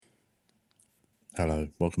Hello,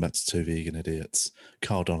 welcome back to Two Vegan Idiots.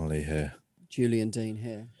 Carl Donnelly here. Julian Dean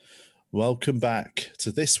here. Welcome back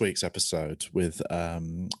to this week's episode with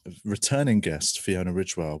returning guest Fiona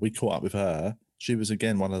Ridgewell. We caught up with her. She was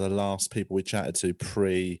again one of the last people we chatted to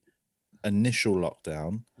pre-initial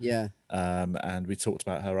lockdown. Yeah. And we talked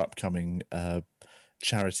about her upcoming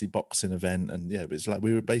charity boxing event, and yeah, it was like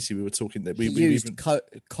we were talking that we used even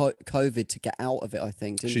COVID to get out of it. I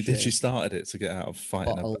think she did. She started it to get out of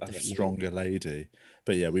fighting a stronger lady.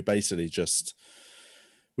 But yeah, we basically just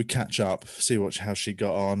catch up, see how she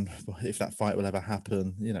got on, if that fight will ever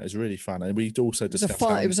happen. You know, it's really fun, and we also discussed.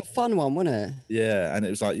 It was a fun one, wasn't it? Yeah, and it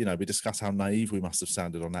was like, you know, we discussed how naive we must have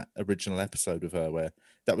sounded on that original episode with her, where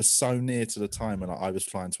that was so near to the time when I was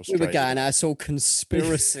flying to Australia. We were going, it's all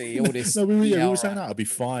conspiracy, all this. No, we were saying that it'll be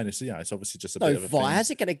fine. It's it's obviously just a bit of a thing. How's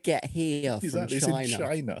it going to get here from China? It's in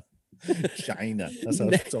China. China. That's how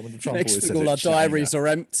Donald Trump next always thing, says all our China. diaries are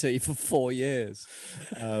empty for 4 years.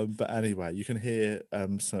 But anyway, you can hear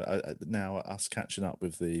now us catching up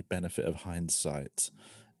with the benefit of hindsight.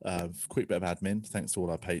 Quick bit of admin. Thanks to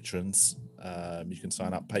all our patrons. You can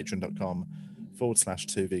sign up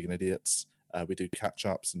patreon.com/2 vegan idiots. We do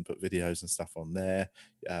catch-ups and put videos and stuff on there.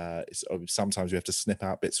 Sometimes we have to snip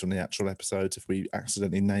out bits from the actual episodes. If we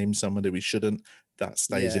accidentally name somebody we shouldn't, that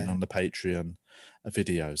stays in on the Patreon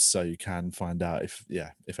videos. So you can find out if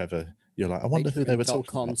ever you're like, I wonder who they were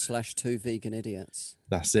talking about. /2 vegan idiots.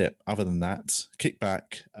 That's it. Other than that, kick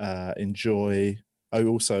back, enjoy. Oh,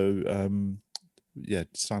 also,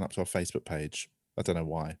 sign up to our Facebook page. I don't know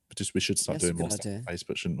why, but we should start doing more stuff on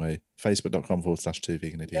Facebook, shouldn't we? Facebook.com/2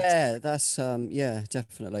 vegan idiots. Yeah, that's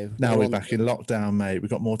definitely. Now we're back in lockdown, mate.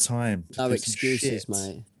 We've got more time. No excuses,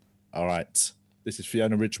 mate. All right. This is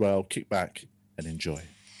Fiona Ridgewell. Kick back and enjoy.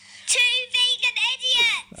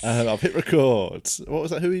 I've hit record. What was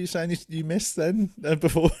that? Who were you saying you missed then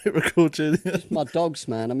before I hit record, Julian? My dogs,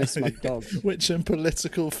 man. I miss my dogs. Which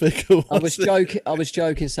political figure was it? I was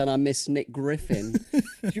joking, saying I miss Nick Griffin.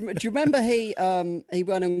 do you remember he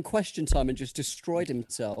went on Question Time and just destroyed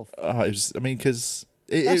himself? That's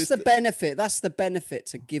the benefit. That's the benefit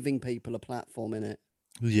to giving people a platform, innit?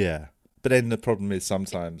 Yeah, but then the problem is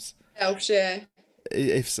sometimes.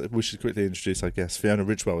 If we should quickly introduce, I guess Fiona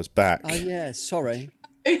Ridgewell is back. Oh yeah, sorry.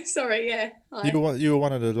 Sorry, yeah. Hi. You were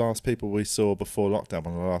one of the last people we saw before lockdown,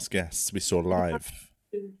 one of the last guests we saw live.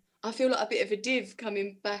 I feel like a bit of a div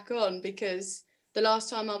coming back on because the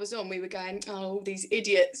last time I was on, we were going, all these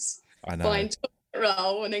idiots buying toilet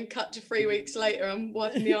roll, and then cut to 3 weeks later, I'm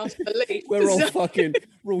wiping the arse for leaf. We're all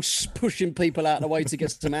pushing people out of the way to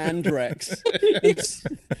get some Andrex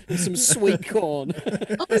and some sweet corn.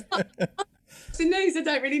 I was like, so news, I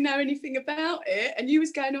don't really know anything about it, and you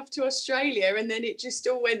was going off to Australia, and then it just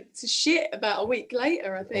all went to shit about a week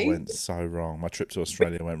later, I think. It went so wrong. My trip to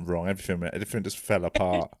Australia went wrong. Everything just fell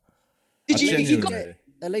apart. At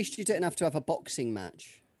least you didn't have to have a boxing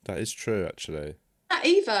match. That is true, actually. Not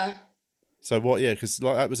either. So what? Yeah, because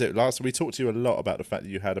that was it. We talked to you a lot about the fact that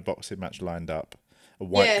you had a boxing match lined up, a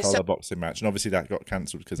white collar boxing match, and obviously that got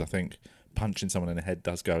cancelled because I think punching someone in the head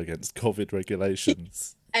does go against COVID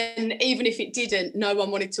regulations. And even if it didn't, no one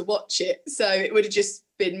wanted to watch it. So it would have just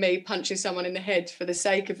been me punching someone in the head for the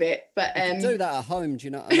sake of it. But you can do that at home, do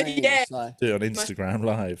you know what I mean? Yeah. Like, do it on Instagram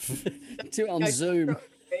Live. Do it on Zoom.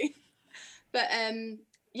 But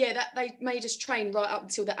that they made us train right up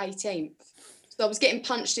until the 18th. So I was getting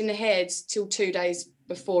punched in the head till 2 days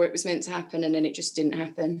before it was meant to happen, and then it just didn't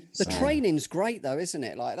happen. The training's great though, isn't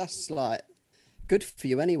it? Like that's like good for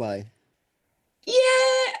you anyway. Yeah,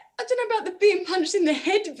 I don't know about the being punched in the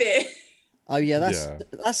head bit. Oh yeah,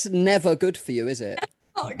 that's never good for you, is it?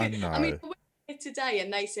 I mean, I went here today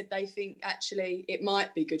and they said they think actually it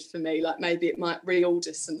might be good for me. Like maybe it might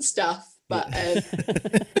reorder some stuff. But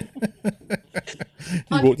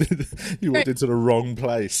you walked into the wrong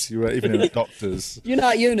place. You weren't even in a doctor's. You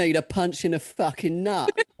need a punch in a fucking nut.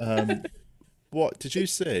 What did you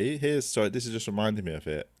see? This is just reminding me of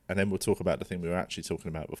it, and then we'll talk about the thing we were actually talking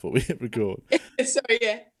about before we hit record. Sorry,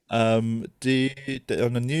 yeah. On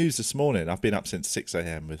the news this morning, I've been up since 6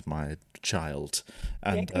 a.m. with my child,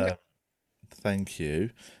 and thank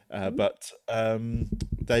you. But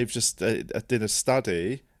they've just did a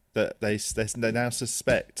study that they now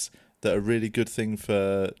suspect that a really good thing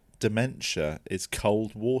for dementia is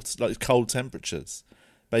cold water, like cold temperatures.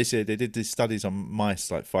 Basically, they did these studies on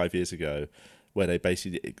mice like 5 years ago, where they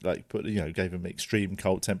basically gave them extreme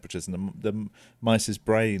cold temperatures, and the mice's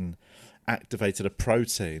brain activated a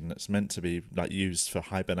protein that's meant to be like used for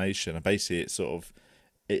hibernation, and basically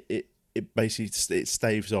it it basically it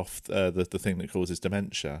staves off the thing that causes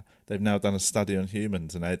dementia. They've now done a study on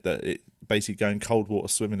humans, and that it basically going cold water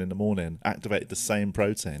swimming in the morning activated the same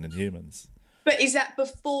protein in humans. But is that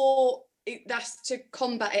before? That's to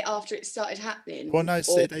combat it after it started happening. Well, no,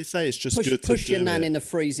 they say it's just good push to your do nan it. in the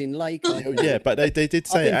freezing lake. Yeah, but they did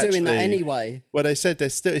say I've been doing that actually, anyway. Well, they said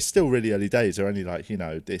it's still really early days. They're only like,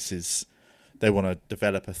 they want to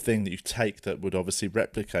develop a thing that you take that would obviously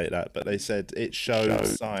replicate that. But they said it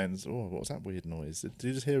shows signs. Oh, what was that weird noise? Did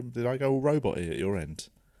you just hear? Did I go all robot-y at your end?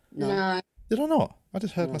 No. Did I not? I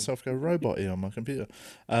just heard myself go robot-y on my computer.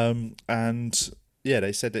 And yeah,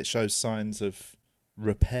 they said it shows signs of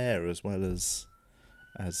repair as well as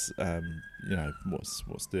what's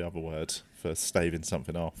the other word for staving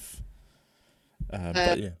something off?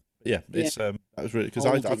 But it's that was really because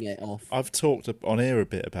I've talked on air a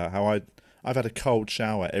bit about how I've had a cold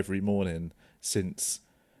shower every morning since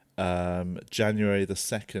January the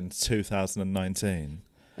 2nd, 2019.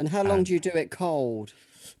 And how long do you do it cold?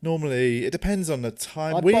 Normally, it depends on the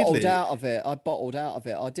time. I bottled out of it.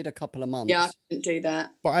 I did a couple of months. Yeah, I didn't do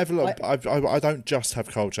that. But I don't just have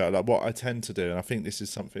cold shower. Like what I tend to do, and I think this is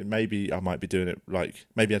something maybe I might be doing it. Like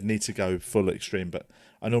maybe I'd need to go full extreme, but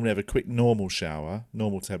I normally have a quick normal shower,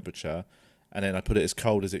 normal temperature, and then I put it as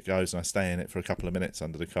cold as it goes, and I stay in it for a couple of minutes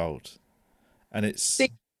under the cold. And it's.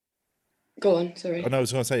 Go on, sorry. I know I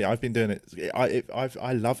was going to say I've been doing it.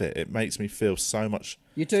 I love it. It makes me feel so much.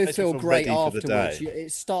 You do feel great afterwards.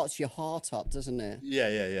 It starts your heart up, doesn't it?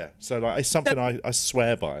 Yeah. So like it's something I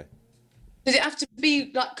swear by. Does it have to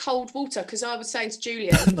be like cold water? Because I was saying to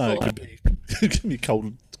Julia. No, it can be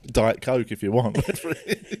cold Diet Coke if you want.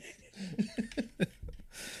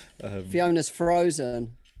 Fiona's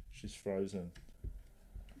frozen. She's frozen.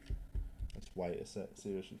 Let's wait a sec.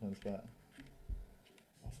 See where she comes back.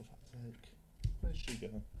 Oh, for fuck's sake. Where's she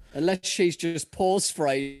going? Unless she's just pause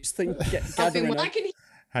phrase. Gathering. I can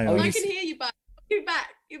hear you back. You're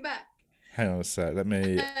back. Hang on a sec. Let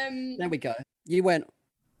me. There we go. You went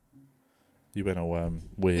all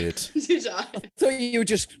weird. Did I? I thought you were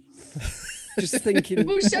just thinking.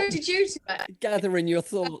 Well, so did you. Gathering your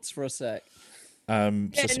thoughts for a sec.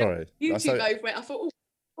 Sorry. You two both went. I thought,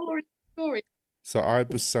 sorry. So I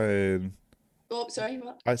was saying. Oh, sorry.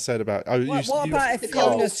 What? I said about. Oh, what about if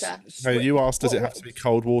Fiona's? No, you asked, does it have to be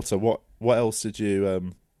cold water? What else did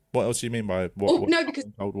you What else do you mean by what? No, because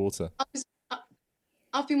cold water.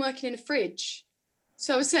 I've been working in a fridge,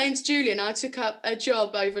 so I was saying to Julian, I took up a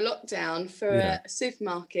job over lockdown for a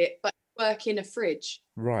supermarket, but I work in a fridge.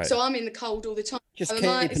 Right. So I'm in the cold all the time. Just keeping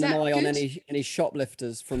an eye on any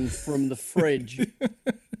shoplifters from the fridge.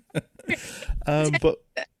 But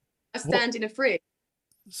I stand in a fridge.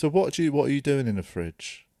 So what are you doing in the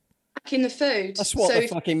fridge? Packing the food. That's what the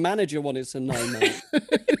fucking manager wanted to know, mate.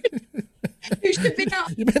 You should be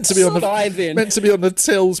out. You're meant to be on the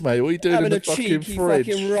tills, mate. What are you doing in the fucking fridge?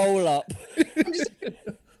 Fucking roll up. I'm just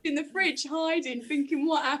in the fridge hiding, thinking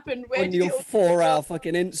what happened. Where on your 4-hour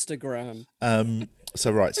fucking Instagram. So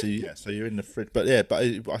you're in the fridge, but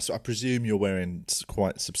I presume you're wearing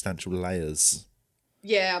quite substantial layers.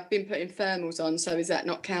 Yeah, I've been putting thermals on, so is that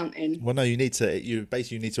not counting? Well, no, you need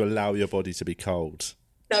to allow your body to be cold.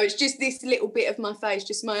 No, it's just this little bit of my face,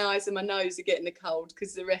 just my eyes and my nose are getting the cold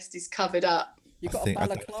because the rest is covered up. You've got a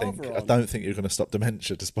balaclava on. I don't think you're going to stop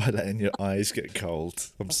dementia just by letting your eyes get cold.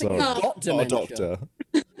 I'm sorry. You've got dementia. Not a doctor.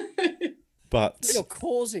 But you're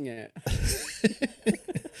causing it.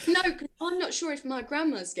 No, cause I'm not sure if my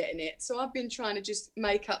grandma's getting it. So I've been trying to just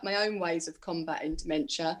make up my own ways of combating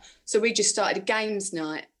dementia. So we just started a games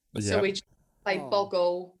night. Yeah. So we just played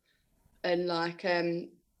Boggle and like the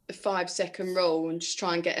 5-second rule and just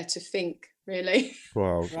try and get her to think, really.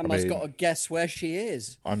 Well, Grandma's got to guess where she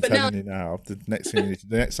is. I'm telling you now, the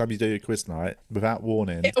next time you do your quiz night, without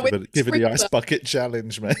warning, give her the ice bucket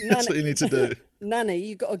challenge, mate. That's what you need to do. Nanny,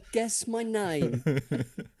 you got to guess my name.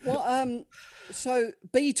 What? So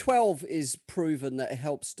B12 is proven that it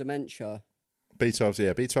helps dementia. B12,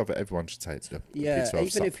 yeah, B12 everyone should take. Yeah, B12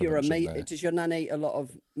 even if you're a meat. Does your nan eat a lot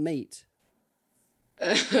of meat?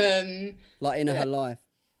 Like in her life.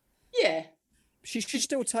 Yeah. She should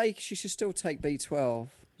still take B12.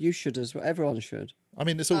 You should as well. Everyone should. I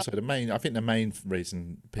mean, it's also I think the main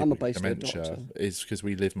reason people get dementia is because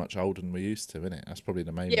we live much older than we used to, isn't it? That's probably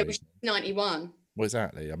the main reason. Yeah, she's 91. Well,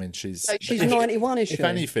 exactly. I mean, she's 91, is she? If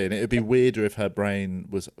anything, it would be weirder if her brain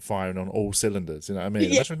was firing on all cylinders. You know what I mean?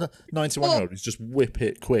 Yeah. Imagine a 91-year-old who's just whip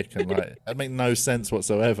it quick and like that make no sense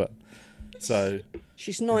whatsoever. So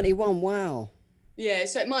she's 91. Wow. Yeah,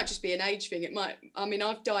 so it might just be an age thing. It might. I mean,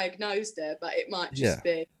 I've diagnosed her, but it might just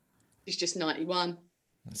be she's just 91.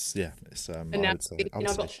 It's And I now would say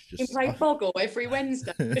I've got she to play Boggle every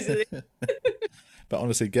Wednesday. but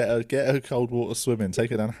honestly, get her cold water swimming,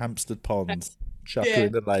 take her down Hampstead Pond, chuck her Yeah.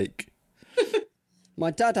 in the lake.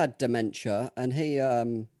 My dad had dementia, and he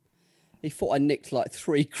thought I nicked like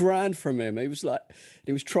 $3,000 from him. He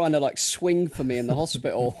was trying to like swing for me in the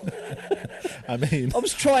hospital. I mean, I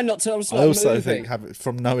was trying not to. I was like I also moving. think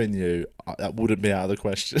from knowing you, that wouldn't be out of the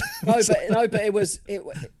question. But it was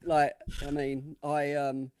like, I mean,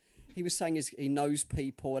 he was saying he knows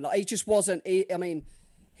people, and like, he just wasn't.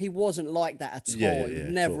 He wasn't like that at all. Yeah, He yeah, would of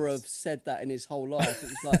never course. have said that in his whole life. It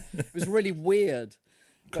was like it was really weird.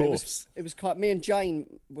 Of course. It was kind of, me and Jane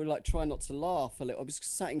were like trying not to laugh a little. I was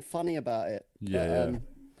something funny about it. Yeah.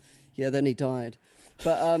 Yeah. Then he died.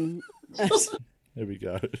 But Here we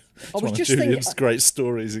go. It's was one of just Julian's thinking- great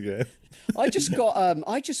stories again. I just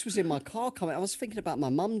was in my car coming. I was thinking about my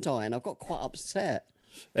mum dying. I got quite upset.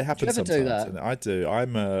 It happens ever do sometimes. that? doesn't it? I do.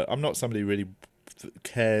 I'm not somebody who really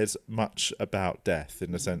cares much about death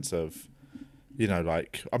in the sense of,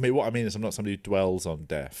 like, what I mean is I'm not somebody who dwells on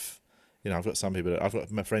death. I've got some people. I've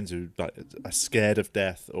got my friends who like are scared of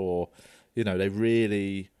death, or they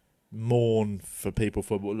really mourn for people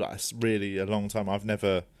for like really a long time. I'm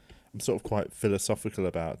sort of quite philosophical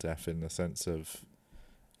about death in the sense of,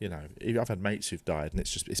 I've had mates who've died, and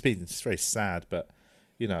it's very sad, but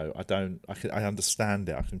I understand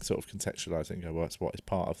it. I can sort of contextualize it and go, well, it's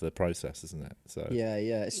part of the process, isn't it? So Yeah.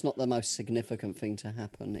 It's not the most significant thing to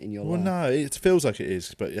happen in your well, life. no, it feels like it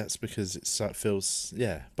is, but that's because it feels,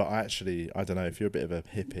 yeah. But I don't know, if you're a bit of a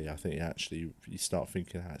hippie, I think you start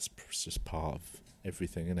thinking it's just part of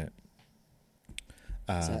everything, isn't it?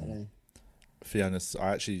 Exactly. Fiona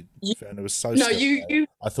was so No, scared. you.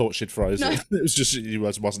 I thought she'd frozen. No. It was just she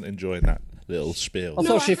wasn't enjoying that little spiel. I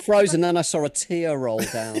thought she'd frozen, then I saw a tear roll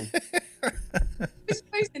down. Was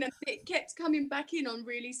frozen and it kept coming back in on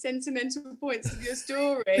really sentimental points of your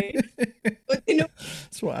story. But,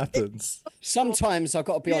 That's what happens. Sometimes I've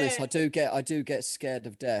got to be honest. Yeah. I do get scared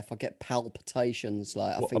of death. I get palpitations.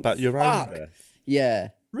 Like I What think about your own "Fuck." death? Yeah,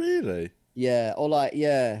 Really? yeah, or like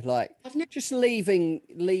I've never- just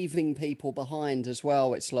leaving people behind as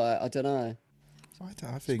well. It's like I don't know.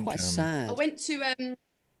 I think Quite sad. I went to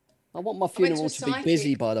I want my went to funeral a to be busy.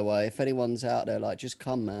 psychic. By the way, if anyone's out there, like just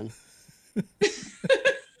come, man.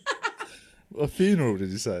 a funeral. Did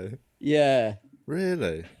you say? Yeah.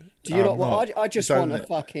 Really? Do you I'm not want? not. I just Don't- want a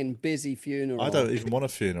fucking busy funeral. I don't even want a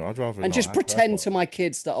funeral. I'd rather and not just have pretend that to my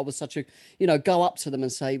kids that I was such a, go up to them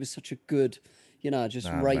and say he was such a good, just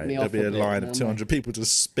one. Nah, rate mate, me there'll off. be a bit, line you of know, 200 people to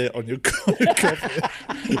spit on your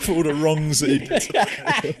coffin for all the wrongs that you did.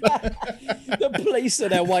 The police are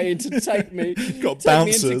there waiting to take me. Got take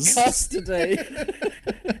me into bouncers. custody.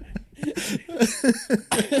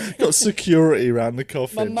 Got security around the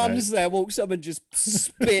coffin. My mate. mum's there, walks up and just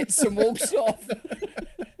spits and walks off.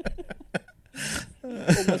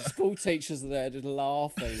 All my school teachers are there just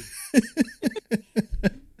laughing.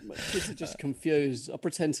 My kids are just confused. I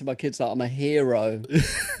pretend to my kids like I'm a hero. Do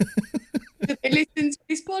they listen to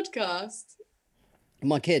this podcast?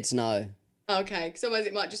 My kids know. Okay, because otherwise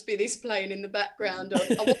it might just be this playing in the background.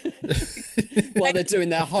 While they're doing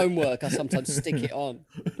their homework, I sometimes stick it on.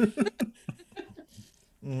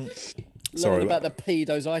 Sorry Learn about the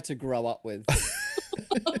pedos I had to grow up with.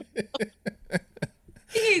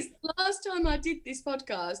 Thing is, last time I did this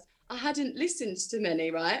podcast, I hadn't listened to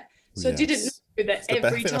many, right? So I didn't Yes. know that I every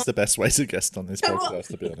think time. that's the best way to guest on this So podcast,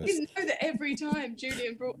 to be I honest. didn't know that every time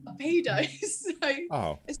Julian brought up pedos. So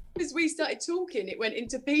Oh, as soon as we started talking, it went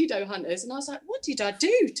into pedo hunters, and I was like, "What did I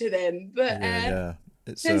do to them?" But yeah.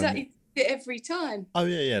 It's turns out he did it every time. oh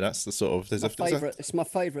yeah. That's the sort of. It's my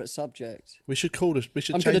favourite subject. We should call it. We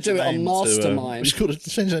should. I'm gonna change the do it on name to, Mastermind. we should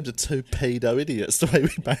change the name to Two Pedo Idiots. The way we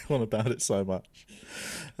bang on about it so much.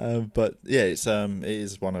 But yeah, it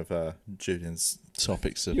is one of Julian's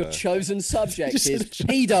topics of. Your chosen subject Just is said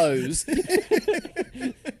pedos.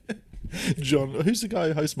 John, who's the guy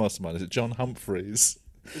who hosts Mastermind? Is it John Humphreys?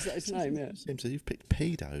 Is that his name? Yeah. Seems that you've picked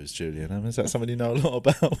pedos, Julian. Is that something you know a lot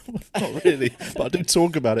about? Not really, but I do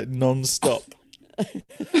talk about it non-stop.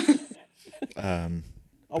 I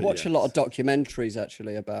watch a lot of documentaries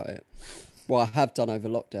actually about it. Well, I have done over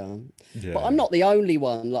lockdown, Yeah. but I'm not the only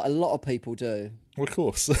one. Like a lot of people do. Well, of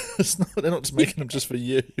course, they're not just making them just for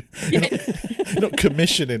you. You're not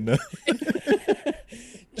commissioning them.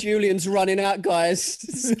 Julian's running out, guys.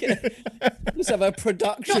 Let's have a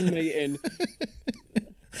production meeting.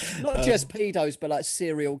 Not just pedos, but like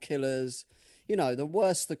serial killers. The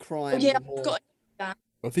worse the crime. Oh, yeah, the more- I've got that.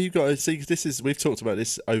 Have you got to see? We've talked about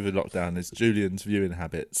this over lockdown. Is Julian's viewing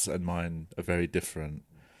habits and mine are very different.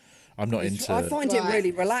 I'm not into. I find it Right.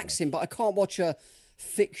 really relaxing, but I can't watch a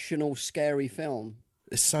fictional scary film.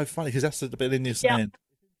 It's so funny because that's the bit in you saying.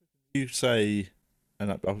 You say,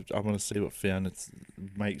 and I want to see what Fiona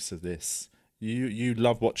makes of this. You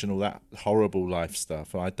love watching all that horrible life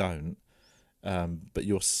stuff. I don't. But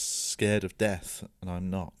you're scared of death, and I'm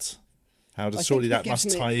not. How does surely that must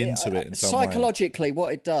tie into it in some way? Psychologically,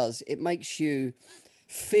 what it does, it makes you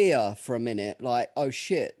fear for a minute, like, oh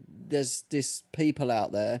shit, there's this people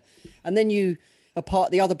out there, and then the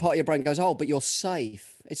other part of your brain goes, oh, but you're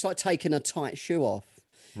safe. It's like taking a tight shoe off.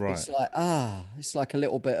 Right. It's like it's like a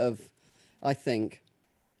little bit of, I think.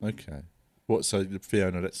 Okay. So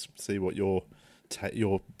Fiona, let's see what your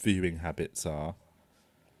viewing habits are.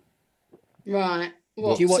 Right.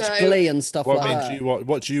 Do you watch Glee and stuff like that?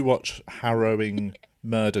 What do you watch? Harrowing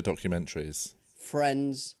murder documentaries?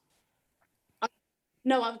 Friends.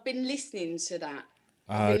 No, I've been listening to that.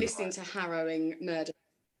 I've been listening to harrowing murder.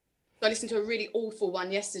 So I listened to a really awful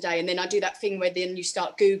one yesterday, and then I do that thing where then you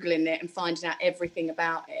start Googling it and finding out everything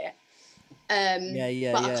about it.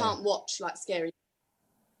 But I can't watch like scary.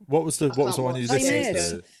 What was the one you listened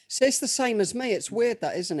to? So it's the same as me. It's weird,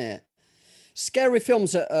 that, isn't it? Scary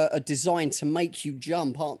films are designed to make you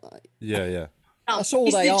jump, aren't they? Yeah. That's all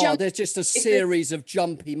they are. They're just a series of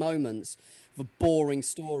jumpy moments of a boring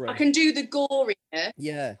story. I can do the gory.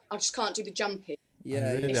 Yeah. I just can't do the jumpy.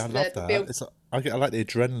 Yeah. Really, I love that. I like the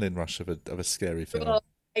adrenaline rush of a scary film. I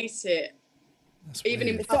hate it.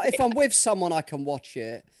 Even if I'm with someone, I can watch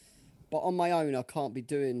it. But on my own, I can't be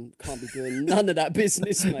doing none of that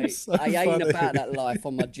business, mate. So I ain't funny. about that life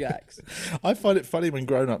on my jacks. I find it funny when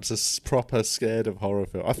grown-ups are proper scared of horror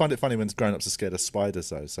film. I find it funny when grown-ups are scared of spiders,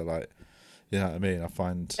 though. So, like, you know what I mean? I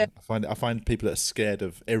find people that are scared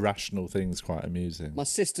of irrational things quite amusing. My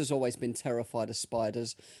sister's always been terrified of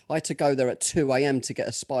spiders. I had to go there at 2 a.m. to get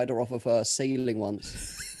a spider off of her ceiling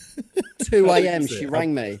once. 2 a.m. she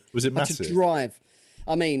rang me. Was it massive? I had to drive.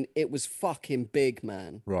 I mean, it was fucking big,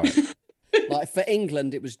 man. Right. Like, for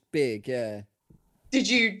England, it was big, yeah. Did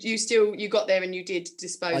you got there and you did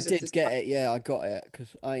dispose of I did get it, yeah, I got it,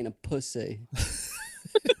 because I ain't a pussy.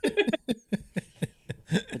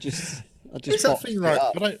 I just It's that thing, like,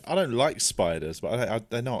 I don't like spiders, but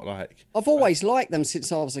they're not like. I've always liked them since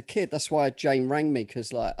I was a kid. That's why Jane rang me,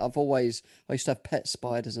 because like I used to have pet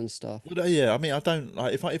spiders and stuff. Well, yeah, I mean, I don't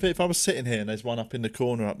like if I was sitting here and there's one up in the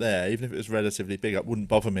corner up there, even if it was relatively big, it wouldn't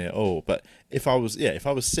bother me at all. But if I was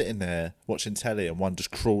sitting there watching telly and one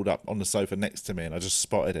just crawled up on the sofa next to me and I just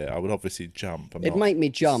spotted it, I would obviously jump. It'd make me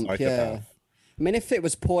jump, yeah. I mean, if it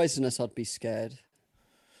was poisonous, I'd be scared.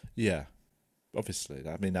 Yeah. Obviously,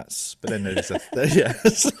 I mean but then there's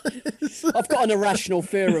yes. I've got an irrational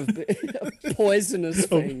fear of poisonous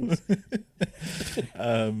things.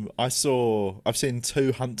 I've seen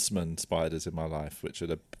 2 huntsman spiders in my life, which are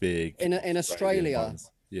the big in Australia. Ones.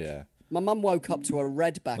 Yeah. My mum woke up to a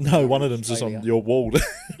redback. No, one of them's just on your wall.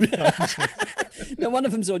 No, one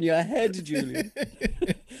of them's on your head, Julian.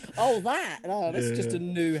 Oh, that? No, that's just a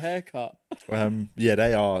new haircut. Yeah,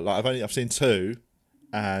 they are. Like I've seen 2.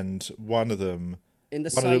 And one of them in the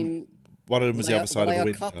same. One of them was the other side of a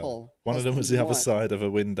window. Couple. One of them was the other side of a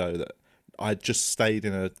window that I just stayed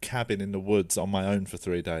in a cabin in the woods on my own for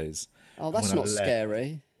 3 days. Oh, that's not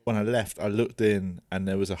scary. When I left, I looked in and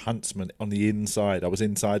there was a huntsman on the inside. I was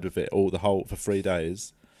inside with it for 3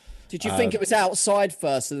 days. Did you think it was outside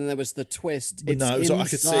first, and then there was the twist? It's no, it was, I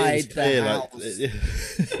could see it was clear, the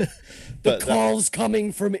house. The calls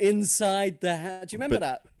coming from inside the house. Do you remember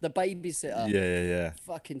that? The babysitter. Yeah.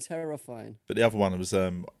 Fucking terrifying. But the other one was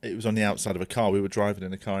it was on the outside of a car. We were driving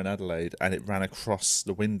in a car in Adelaide, and it ran across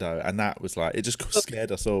the window, and that was like, it just scared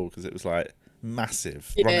us all because it was like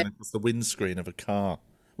massive, running across the windscreen of a car.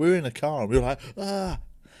 We were in a car, and we were like, ah.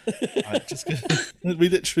 We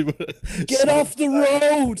literally were. Get off the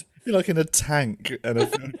road! You're like in a tank, and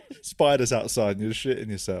a spider's outside, and you're shitting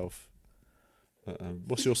yourself.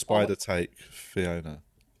 What's your spider take, Fiona?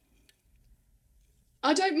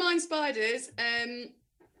 I don't mind spiders. I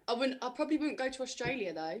probably wouldn't go to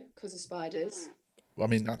Australia though because of spiders. I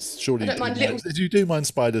mean, that's surely. I don't mind little. You do mind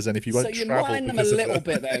spiders, then if you won't travel. So you mind them a little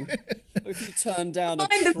bit then. If you turn down a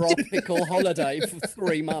tropical holiday for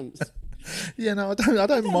 3 months. Yeah, no, I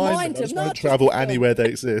don't mind them. I just want to travel anywhere they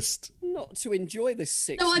exist. Not to enjoy this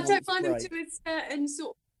 6 months. No, I don't mind break. them to a certain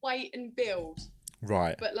sort of weight and build.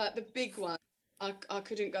 Right. But like the big one, I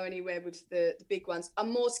couldn't go anywhere with the big ones.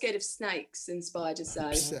 I'm more scared of snakes than spiders, though.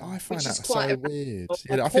 I find that so weird.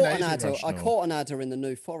 Yeah, I caught an adder in the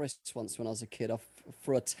New Forest once when I was a kid. I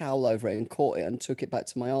threw a towel over it and caught it and took it back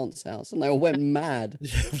to my aunt's house, and they all went mad.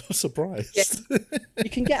 Yeah, I'm not surprised. Yeah. You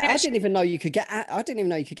can get. I didn't even know you could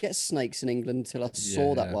get snakes in England until I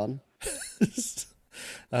saw that one.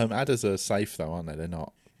 Adders are safe though, aren't they? They're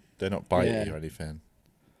not bitey or anything.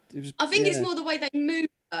 I think it's more the way they move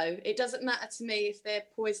though. It doesn't matter to me if they're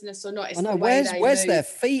poisonous or not. It's I know, the way where's they their move.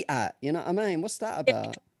 feet at? You know what I mean? What's that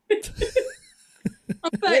about? I'm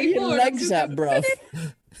Where are your 34 and I'm legs still at, bruv?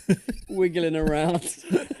 Wiggling around.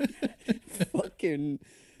 Fucking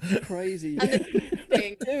crazy. And What are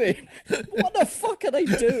they doing? What the fuck are they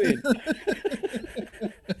doing?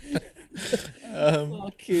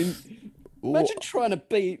 Fucking. Imagine trying to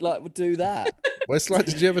do that. Well, it's like,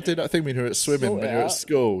 did you ever do that thing when you were at swimming, Sort when it you were at out.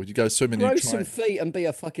 school? You go swimming, Grow you some feet and be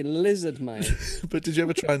a fucking lizard, mate. But did you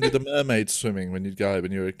ever try and do the mermaid swimming when you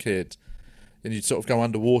were a kid? And you'd sort of go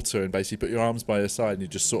underwater and basically put your arms by your side and you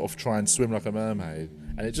just sort of try and swim like a mermaid.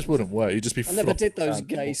 And it just wouldn't work. You'd just be I never did those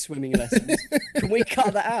flopping gay swimming lessons. Can we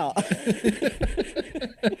cut that out?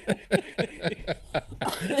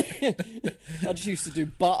 I just used to do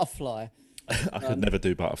butterfly. I could never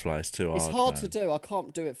do butterflies, too hard. It's hard man. to do. I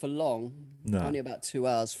can't do it for long. No. Only about 2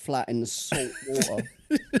 hours flat in the salt water.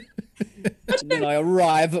 And then I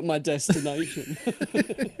arrive at my destination.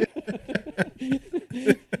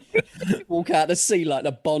 Walk out to sea like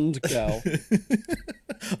the Bond girl. I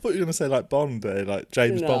thought you were going to say like Bond, like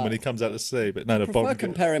James Bond when he comes out to sea, but no, the I prefer Bond.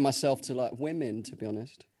 comparing myself to like women, to be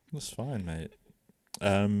honest. That's fine, mate.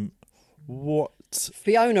 What?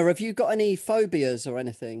 Fiona, have you got any phobias or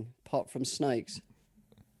anything apart from snakes?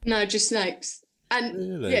 No, just snakes.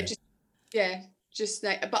 And Really? just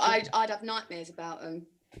snake. But I'd have nightmares about them.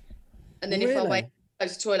 And then if I Really? went to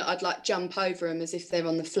the toilet, I'd like jump over them as if they're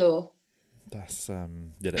on the floor. That's that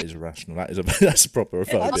is irrational. That's a proper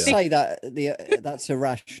phobia. I'd say that that's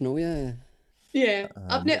irrational. Yeah. Yeah,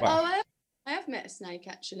 wow. I have met a snake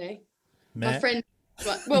actually. My Met- friend,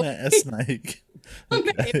 well, Met a snake. I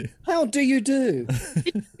met him, How do you do?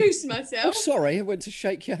 introduced Oh, myself. sorry, I went to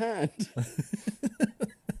shake your hand.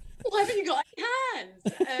 Why haven't you got any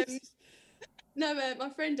hands? No, my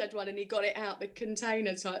friend had one and he got it out the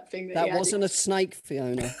container type thing. That he That had. wasn't a snake,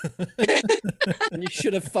 Fiona. And you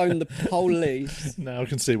should have phoned the police. Now I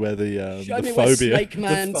can see where Show the me where phobia, Snake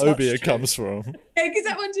Man the phobia touched you. comes from. Yeah, because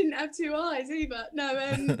that one didn't have 2 eyes either.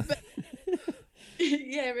 No, but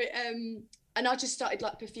yeah, and I just started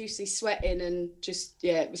like profusely sweating and just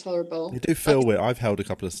it was horrible. They do feel weird. I've held a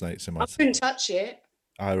couple of snakes in my I couldn't touch it.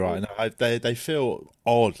 Oh, right. No, they feel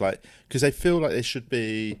odd, like because they feel like they should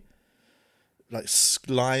be like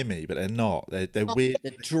slimy, but they're not. They're weird.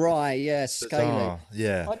 They're dry, yeah, scaly. Bizarre.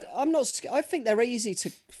 Yeah. I'm not. I think they're easy to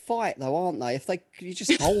fight, though, aren't they? If you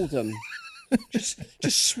just hold them, just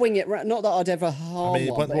swing it. Not that I'd ever harm I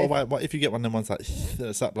mean, one. but what if you get one of them ones like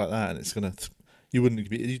that's up like that, and it's gonna, you wouldn't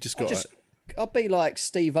be. You just got. I'd be like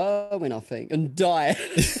Steve Irwin, I think, and die.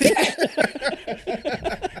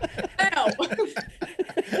 Ow.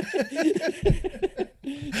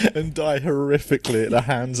 And die horrifically at the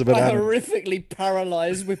hands of an I'm animal. horrifically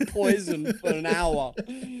paralysed with poison for an hour.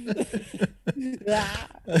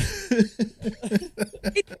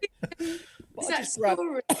 It's that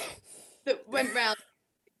story that went round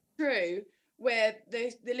true where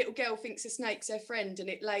the little girl thinks a snake's her friend and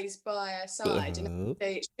it lays by her side and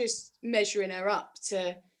it's just measuring her up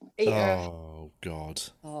to eat her. Oh God.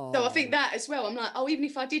 So I think that as well. I'm like, even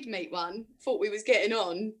if I did meet one, thought we was getting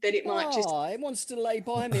on, then it might just. It wants to lay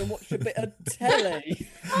by me and watch a bit of telly.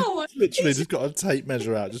 Literally just got a tape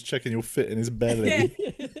measure out, just checking you'll fit in his belly.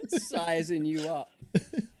 Sizing you up.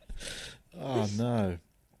 Oh no.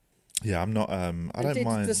 Yeah, I'm not. I don't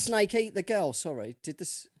mind. Did the snake eat the girl? Sorry. Did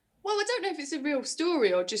this? Well, I don't know if it's a real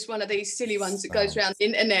story or just one of these silly ones that goes around the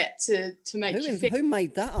internet to make you think. Who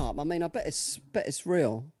made that up? I mean, I bet it's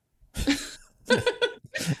real. Well,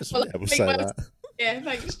 We'll say that. Yeah,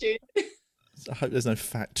 thanks, Jude. I hope there's no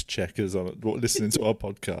fact checkers on listening to our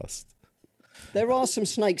podcast. There are some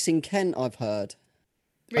snakes in Kent, I've heard.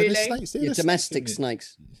 Really? Oh, there's snakes, yeah, Yeah, there's domestic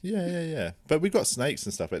snakes in it. snakes. Yeah. But we've got snakes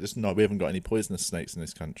and stuff. But just we haven't got any poisonous snakes in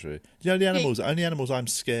this country. You know the animals. Only animals I'm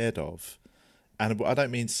scared of. And I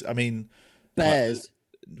don't mean. I mean. Bears.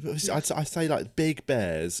 I say like big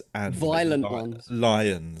bears and Violent ones.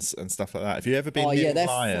 lions and stuff like that. If you've ever been near a they're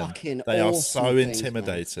lion, fucking they are awesome so things,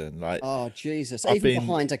 intimidating. Like, Oh Jesus! I've Even been-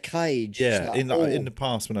 behind a cage. yeah, it's like, in the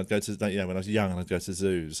past when I'd go to when I was young and I'd go to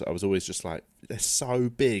zoos, I was always just like they're so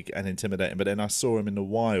big and intimidating. But then I saw them in the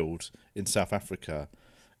wild in South Africa,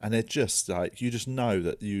 and they're just like you just know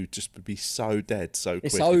that you just would be so dead so quick.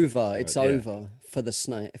 It's over. It's Yeah. over for the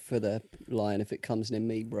snake, for the lion if it comes near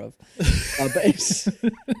me, bruv. But it's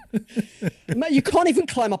mate, you can't even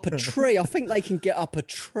climb up a tree. I think they can get up a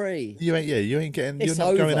tree. You ain't getting. It's you're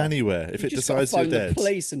not going over. anywhere if You it just gotta decides you're phone the dead.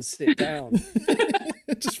 police and sit down.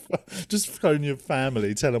 just phone your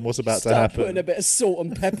family, tell them what's about to Start happen. putting a bit of salt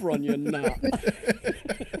and pepper on your nut.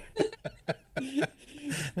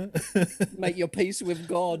 Make your peace with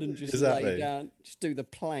God and just lay Exactly. down. Just do the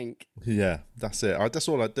plank. Yeah, that's it. That's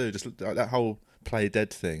all I do. Just like that whole play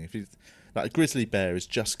dead thing. If you like, a grizzly bear is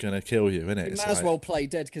just gonna kill you, isn't it? You It's might as like, well play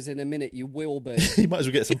dead because in a minute you will be. you might as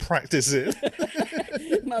well get some practice in.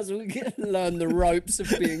 Might as well learn the ropes of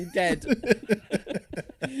being dead.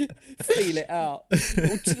 Feel it out.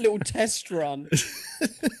 Little test run.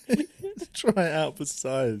 Try it out for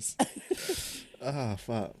size. Ah,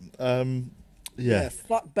 fuck. Yeah, Yeah.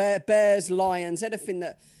 fuck bears, lions, anything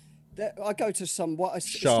that I go to some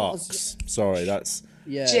it's not Sharks. Sorry, that's.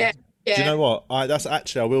 yeah. Yeah. Yeah. Do you know what? That's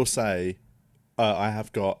actually, I will say, I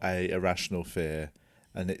have got a irrational fear,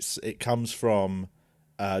 and it comes from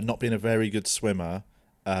not being a very good swimmer.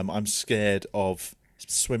 I'm scared of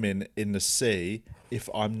swimming in the sea if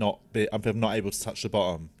I'm not able to touch the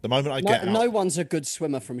bottom. The moment I get out, No one's a good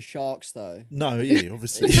swimmer from sharks though. no, yeah,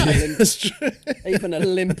 obviously, Even- that's true. Even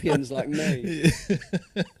Olympians like me.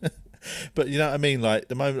 But you know what I mean? Like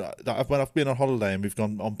the moment when I've been on holiday and we've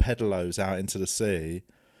gone on pedalos out into the sea,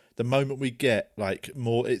 the moment we get like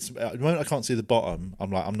more, the moment I can't see the bottom, I'm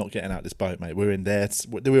like, I'm not getting out this boat, mate. We're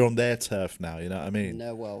on their turf now. You know what I mean? In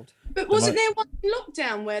their world. But wasn't there one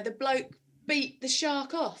lockdown where the bloke beat the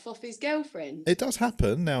shark off his girlfriend? It does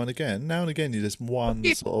happen now and again. Now and again, you just one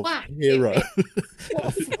Yeah, sort of whack. hero.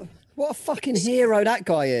 What a fucking hero that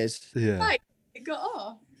guy is. Yeah. Like, it got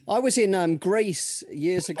off. I was in Greece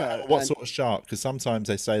years ago. What and- sort of shark? Because sometimes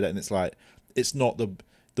they say that, and it's like it's not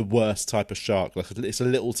the worst type of shark. Like it's a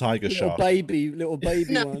little tiger little shark. baby No.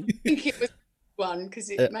 one. I think it was one because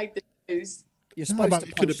it made the news. You're No, supposed but to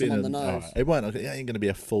it could have punch them been on the nose. It won't. It ain't going to be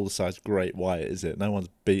a full size great white, is it? No one's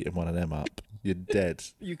beating one of them up. You're dead.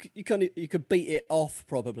 You could beat it off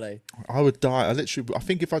probably. I would die. I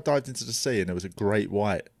think if I dived into the sea and there was a great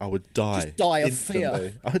white, I would die. Just die of fear.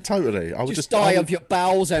 instantly. I would totally. I would Just just die I would- of your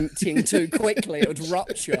bowels emptying too quickly. It would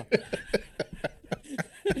rupture.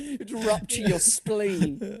 It'd rupture your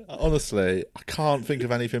spleen. Honestly, I can't think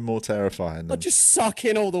of anything more terrifying. Than... I'd just suck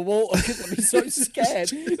in all the water because I'd be so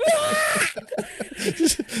scared.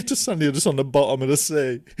 just suddenly you're just on the bottom of the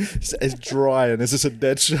sea. It's dry and there's just a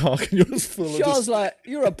dead shark and you're just full of Charles just... like,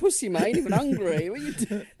 you're a pussy, mate. Even hungry. What you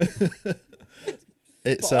do?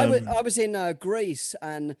 It's But I was in Greece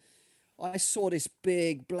and I saw this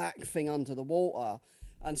big black thing under the water,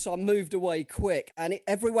 and so I moved away quick. And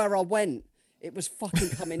everywhere I went, it was fucking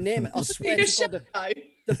coming near me. I swear Your to God, shadow.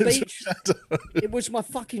 the beach. It was my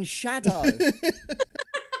fucking shadow.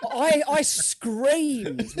 I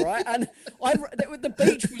screamed, right, and the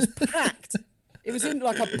beach was packed. It was in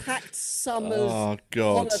like a packed summer's Oh,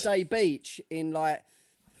 God. holiday beach in like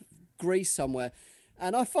Greece somewhere.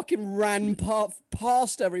 And I fucking ran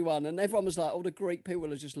past everyone, and everyone was like, all the Greek people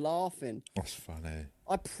were just laughing. That's funny.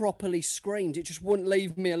 I properly screamed. It just wouldn't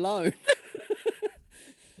leave me alone.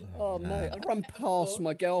 Oh, mate, I ran past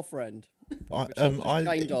my girlfriend. I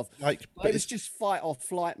ashamed of. like, But it was just fight or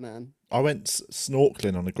flight, man. I went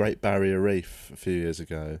snorkeling on the Great Barrier Reef a few years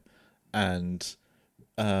ago, and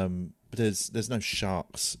there's no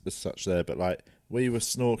sharks as such there, but like we were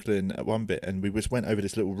snorkeling at one bit, and we just went over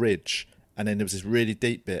this little ridge, and then there was this really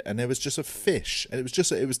deep bit, and there was just a fish, and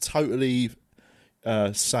it was totally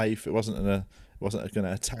safe. It wasn't going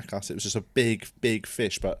to attack us. It was just a big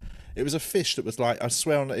fish, but it was a fish that was like, I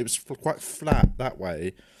swear on it was quite flat that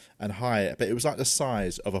way and high, but it was like the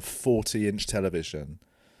size of a 40-inch television.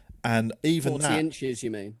 And even 40 that, inches,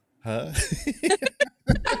 you mean? huh?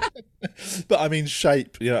 But I mean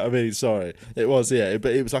shape, you know what I mean? Sorry. It was, yeah,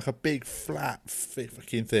 but it was like a big flat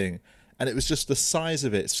fucking thing. And it was just the size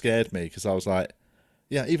of it scared me because I was like,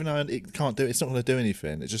 yeah, even though it can't do it, it's not going to do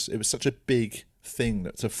anything. It was such a big thing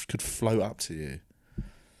that could float up to you.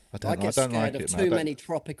 I I don't get like scared it, of man. too I don't- many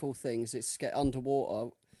tropical things. It's scared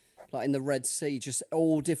underwater, like in the Red Sea, just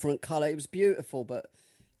all different colour. It was beautiful, but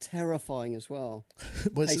terrifying as well.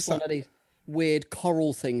 Well, it's Hey, just one that- of these weird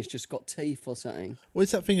coral things just got teeth or something. Well,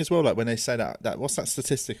 it's that thing as well, like when they say that what's that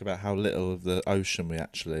statistic about how little of the ocean we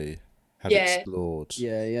actually have Yeah. explored?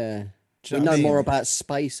 Yeah, yeah. Do We you know what I more mean? about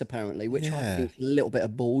space apparently, which I Yeah. think is a little bit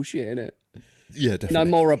of bullshit, isn't it? Yeah, No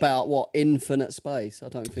definitely. more about what infinite space. I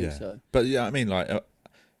don't think Yeah. so. But yeah, I mean, like,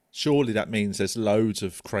 surely that means there's loads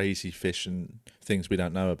of crazy fish and things we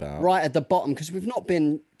don't know about. Right at the bottom, because we've not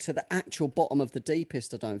been to the actual bottom of the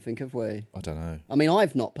deepest. I don't think, have we? I don't know. I mean,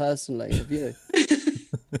 I've not personally. Have you?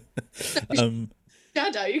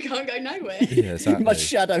 Shadow, you can't go nowhere. Yeah, exactly. My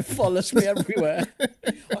shadow follows me everywhere.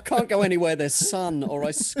 I can't go anywhere there's sun or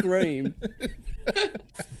I scream.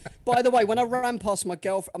 By the way, when I ran past my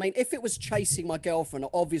girlfriend, I mean, if it was chasing my girlfriend,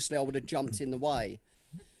 obviously I would have jumped in the way.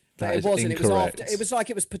 That But it is wasn't. incorrect. It was like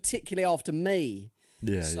it was particularly after me.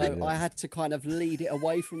 Yeah, So I had to kind of lead it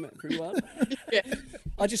away from everyone. Yeah.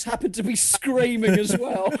 I just happened to be screaming as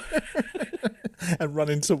well. And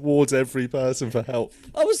running towards every person for help.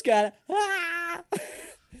 I was going, ah!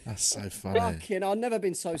 That's so funny. Fucking, I've never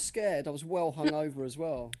been so scared. I was well hungover as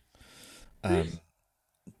well.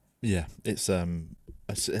 Yeah, it's I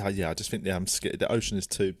just think I'm scared. The ocean is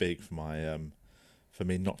too big for my for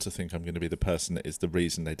me not to think I'm going to be the person that is the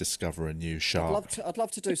reason they discover a new shark. I'd love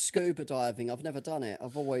to do scuba diving. I've never done it. I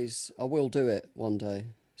will do it one day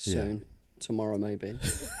soon. Tomorrow maybe.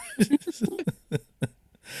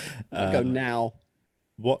 Go now.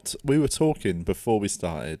 What we were talking before we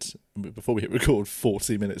hit record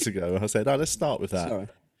 40 minutes ago, I said, let's start with that. Sorry.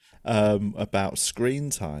 About screen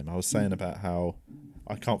time. I was saying about how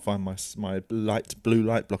I can't find my blue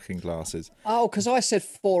light blocking glasses. Oh, because I said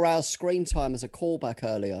 4 hours screen time as a callback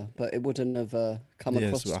earlier, but it wouldn't have come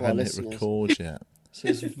across to I our hadn't hit listeners. record yet. So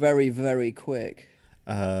it's very, very quick.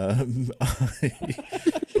 We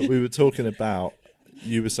were talking about,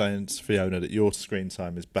 you were saying, Fiona, that your screen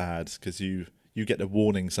time is bad because you get a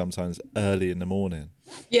warning sometimes early in the morning.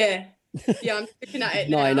 Yeah. Yeah, I'm looking at it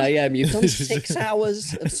now. 9 a.m. You've done 6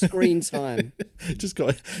 hours of screen time. just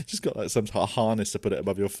got like some sort of harness to put it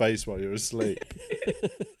above your face while you're asleep.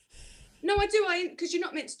 No, I do. Because you're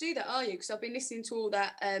not meant to do that, are you? Because I've been listening to all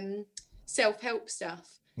that self-help stuff.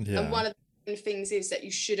 Yeah. And one of the things is that you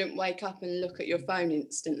shouldn't wake up and look at your phone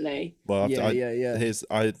instantly. Well, Yeah.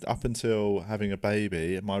 Up until having a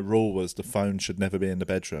baby, my rule was the phone should never be in the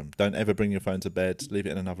bedroom. Don't ever bring your phone to bed. Leave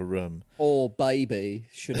it in another room. Or baby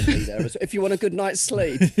shouldn't be there. If you want a good night's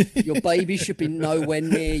sleep, your baby should be nowhere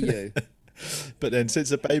near you. But then since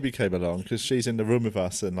the baby came along, because she's in the room with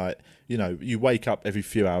us, and like, you know, you wake up every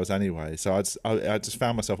few hours anyway. So I just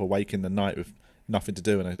found myself awake in the night with nothing to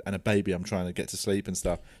do and a baby I'm trying to get to sleep and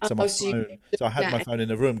stuff. So I had my phone in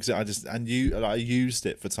the room because I used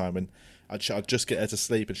it for time when I'd just get her to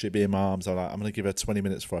sleep and she'd be in my arms. I'm going to give her 20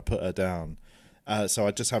 minutes before I put her down. So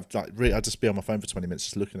I just have I'd just be on my phone for 20 minutes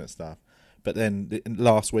just looking at stuff. But then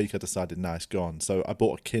last week I decided, no, it's gone. So I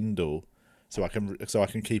bought a Kindle so I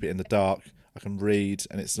can keep it in the dark. I can read,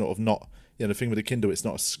 and it's sort of not, the thing with the Kindle, it's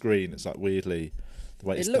not a screen. It's like weirdly the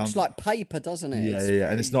way It looks like paper, doesn't it? Yeah,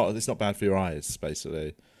 and it's not bad for your eyes,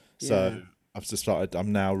 basically. So I've just started.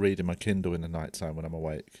 I'm now reading my Kindle in the night time when I'm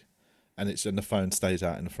awake, and the phone stays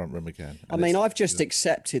out in the front room again. I mean, I've just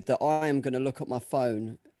accepted that I am going to look at my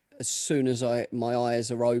phone as soon as my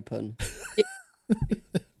eyes are open.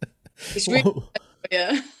 It's really,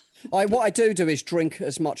 yeah. What I do is drink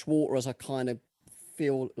as much water as I kind of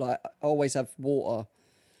feel like. I always have water.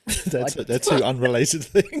 They're two unrelated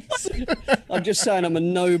things. I'm just saying I'm a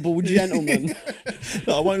noble gentleman.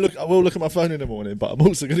 No, I will look at my phone in the morning, but I'm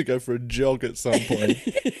also going to go for a jog at some point.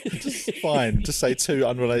 Fine. Just say two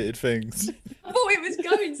unrelated things. I thought it was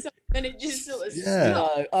going somewhere and it just sort of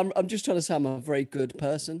No, I'm just trying to say I'm a very good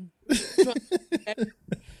person.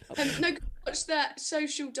 No, watch that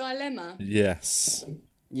Social Dilemma. Yes.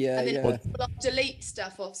 Yeah, and then yeah. I delete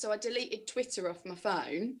stuff off, so I deleted Twitter off my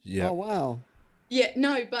phone. Yeah. Oh wow. Yeah,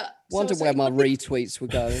 no, but Wonder where my retweets were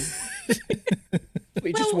going.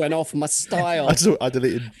 We just went off my style. I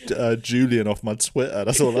deleted Julian off my Twitter.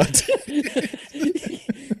 That's all I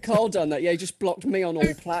did. Carl done that. Yeah, he just blocked me on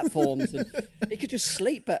all platforms. And he could just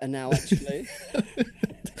sleep better now, actually.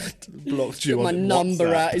 Blocked you Took on my number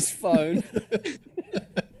WhatsApp. out his phone.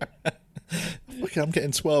 Okay, I'm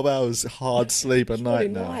getting 12 hours hard sleep a night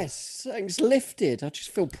Really now. nice. Something's lifted. I just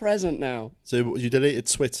feel present now. So you deleted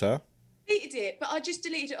Twitter. Deleted it, but I just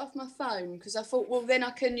deleted it off my phone because I thought, well, then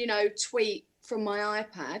I can, tweet from my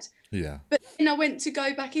iPad. Yeah. But then I went to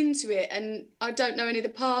go back into it and I don't know any of the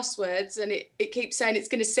passwords and it keeps saying it's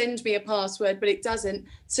going to send me a password, but it doesn't.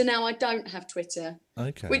 So now I don't have Twitter.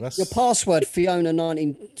 Okay. Your password, Fiona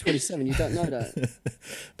 1927. You don't know that.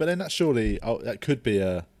 But then that surely that could be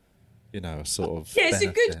a sort of Yeah, it's a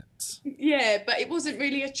good- benefit. Yeah, but it wasn't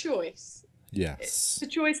really a choice. Yes. The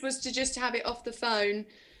choice was to just have it off the phone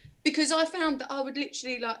because I found that I would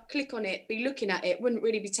literally click on it, be looking at it, wouldn't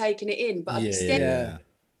really be taking it in, but I'd be staring. Yeah.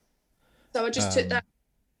 So I just took that.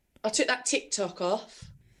 I took that TikTok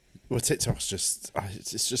off. Well, TikTok's just.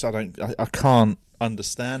 I can't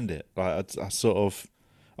understand it. Like I thought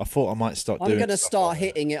I might start doing. I'm going to stuff start like that.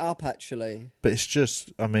 hitting it up, actually. But it's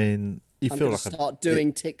just. I mean, you I'm feel going like to start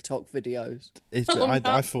doing TikTok videos.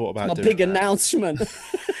 I thought about My doing big that. announcement.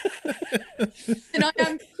 And I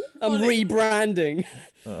am. I'm rebranding.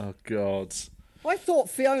 Oh God. I thought,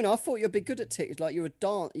 Fiona, you'd be good at TikTok. Like you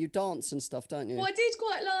dance and stuff, don't you? Well, I did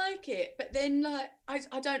quite like it, but then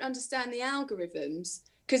I don't understand the algorithms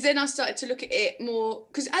because then I started to look at it more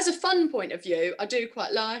because as a fun point of view, I do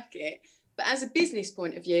quite like it. But as a business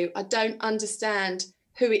point of view, I don't understand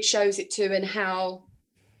who it shows it to and how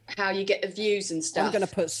you get the views and stuff. I'm going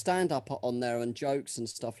to put stand-up on there and jokes and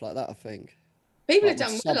stuff like that, I think. People have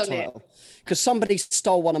done well on it. Because somebody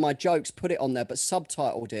stole one of my jokes, put it on there, but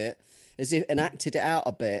subtitled it as if and acted it out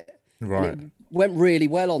a bit. Right. It went really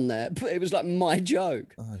well on there, but it was like my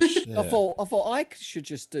joke. Oh, shit. I thought I should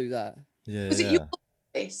just do that. Yeah. Was it your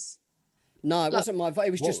voice? No, it wasn't my voice.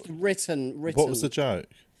 It was just written. What was the joke?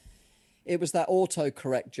 It was that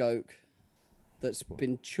autocorrect joke that's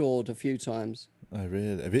been chawed a few times. Oh,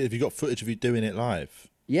 really? Have you got footage of you doing it live?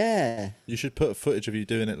 Yeah. You should put footage of you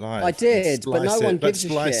doing it live. I did, but no one gives a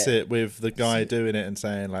shit. Splice it with the guy doing it and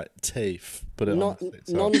saying like teeth. Put it on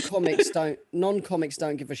TikTok. Non-comics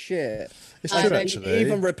don't give a shit. It's true, actually.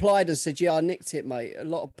 Even replied and said, "Yeah, I nicked it, mate. A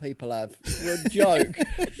lot of people have." For a joke.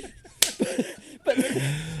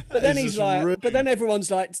 But then he's like, rude. But then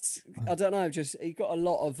everyone's like, I don't know, just he got a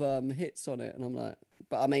lot of hits on it, and I'm like,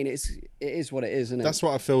 but I mean, it is what it is, isn't it? That's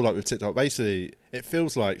what I feel like with TikTok. Basically, it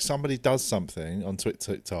feels like somebody does something on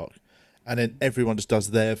TikTok, and then everyone just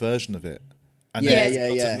does their version of it, and then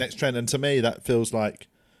it's the next trend. And to me, that feels like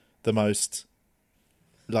the most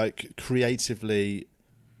like creatively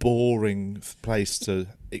boring place to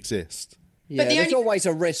exist. Yeah, there's always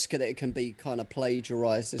a risk that it can be kind of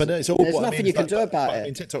plagiarized. But there's nothing you can do about it.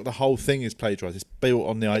 In TikTok, the whole thing is plagiarized. It's built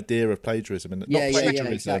on the idea of plagiarism, and not plagiarism,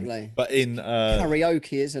 exactly. but in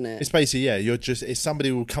karaoke, isn't it? It's basically it's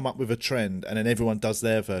somebody will come up with a trend, and then everyone does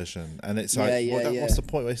their version, and it's like, what's the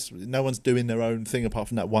point? No one's doing their own thing apart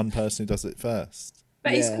from that one person who does it first.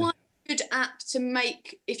 But it's quite a good app to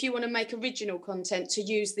make if you want to make original content. To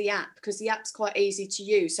use the app because the app's quite easy to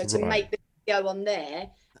use. So to make the video on there.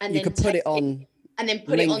 And you then could put it on and then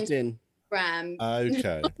put LinkedIn. It on Instagram.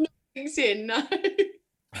 Okay. Not LinkedIn, no.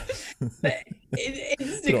 But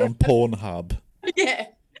Instagram. Put it on Pornhub. Yeah.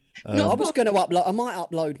 No, I was going to upload. I might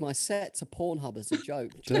upload my set to Pornhub as a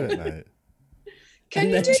joke. Do it, mate. Can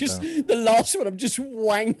you do just the last one? I'm just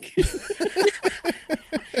wanking.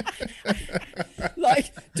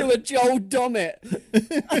 Like to a Joel Dommett.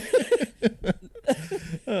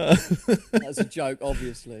 That's a joke,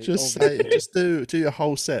 obviously. Just do your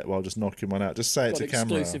whole set while just knocking one out. Just say it to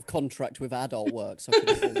camera. Exclusive contract with Adult Works. I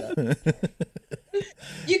couldn't do that.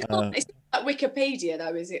 You can't. It's not like Wikipedia,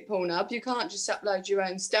 though, is it? Pornhub. You can't just upload your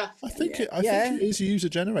own stuff. I think it is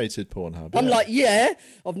user-generated Pornhub. I'm like,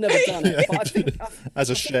 I've never done it. But I think, as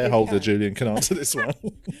a shareholder, Julian can answer this one.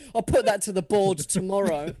 I'll put that to the board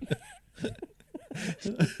tomorrow.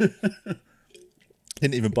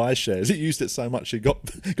 Didn't even buy shares. He used it so much he got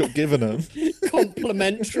given them.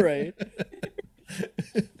 Complimentary.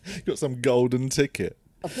 Got some golden ticket.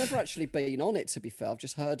 I've never actually been on it, to be fair. I've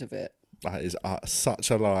just heard of it. That is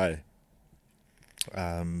such a lie.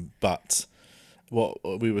 But what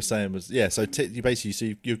we were saying was, so you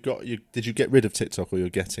basically, did you get rid of TikTok or you're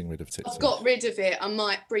getting rid of TikTok? I've got rid of it. I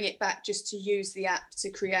might bring it back just to use the app to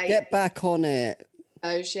create. Get back on it.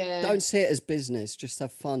 Oh, yeah. Don't see it as business. Just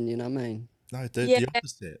have fun, you know what I mean? No, the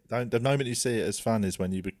opposite. The moment you see it as fun is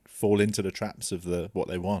when you fall into the traps of what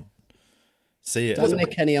they want. See it. Don't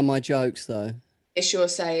nick any of my jokes, though. It's you're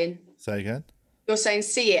saying. Say again. You're saying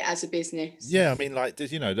see it as a business. Yeah, I mean, like,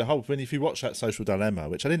 the whole if you watch that Social Dilemma,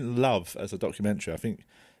 which I didn't love as a documentary, I think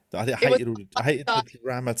I hated the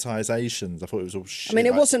dramatizations. I thought it was all shit. I mean,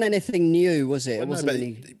 it wasn't anything new, was it?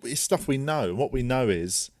 It's stuff we know. And what we know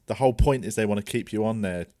is the whole point is they want to keep you on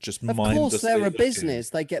there. Just of course, they're a business.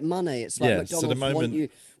 They get money. It's like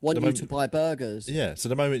McDonald's want you to buy burgers. Yeah. So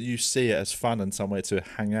the moment you see it as fun and somewhere to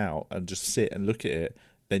hang out and just sit and look at it,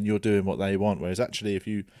 then you're doing what they want. Whereas actually, if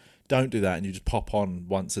you don't do that and you just pop on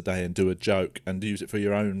once a day and do a joke and use it for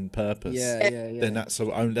your own purpose, then that's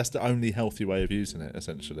the only healthy way of using it,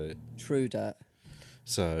 essentially. True that.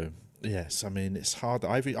 So yes, I mean, it's hard.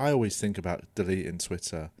 I always think about deleting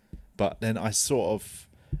Twitter, but then I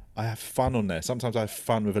have fun on there. Sometimes I have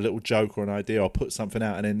fun with a little joke or an idea. I'll put something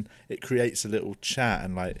out and then it creates a little chat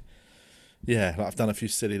and I've done a few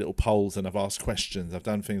silly little polls and I've asked questions. I've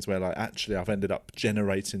done things where actually I've ended up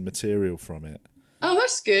generating material from it. Oh,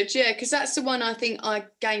 that's good. Yeah, because that's the one I think I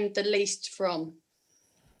gained the least from.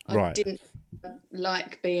 I didn't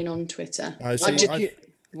like being on Twitter. What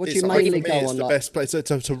do you mainly go on? The best place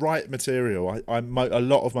to write material. A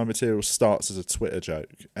lot of my material starts as a Twitter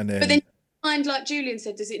joke, and then. But then, like Julian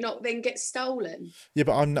said, does it not then get stolen? Yeah,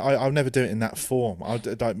 but I'll never do it in that form.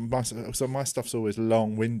 So my stuff's always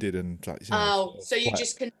long-winded and. So you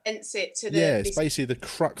just condense it to the. Yeah, it's basically the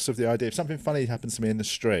crux of the idea. If something funny happens to me in the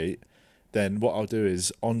street, then what I'll do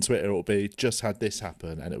is on Twitter it'll be just had this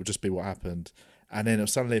happen, and it will just be what happened. And then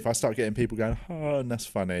suddenly, if I start getting people going, "Oh, and that's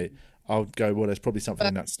funny," I'll go, well, there's probably something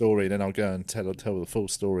in that story, and then I'll go and tell the full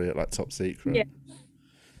story at like Top Secret. Yeah.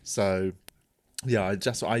 So yeah,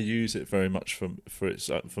 I use it very much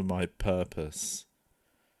for my purpose.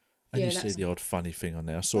 And you see the odd funny thing on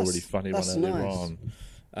there. I saw a really funny one earlier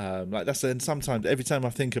on. Like that's, and sometimes every time I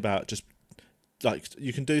think about just like,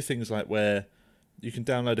 you can do things like where you can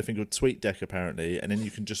download a thing called TweetDeck apparently, and then you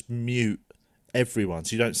can just mute everyone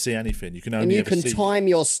so you don't see anything. You can only and you can time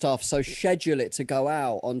your stuff, so schedule it to go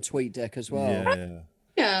out on TweetDeck as well.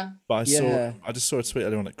 Yeah. But I just saw a tweet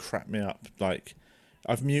earlier on that cracked me up. Like,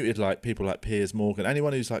 I've muted like people like Piers Morgan,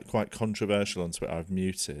 anyone who's like quite controversial on Twitter. I've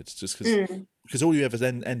muted just because all you ever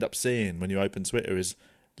then end up seeing when you open Twitter is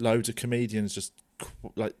loads of comedians just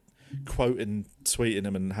like quoting, tweeting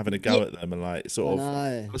them and having a go at them, and like sort of,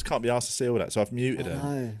 I just can't be asked to see all that, so I've muted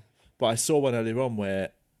them. But I saw one earlier on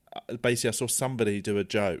where basically I saw somebody do a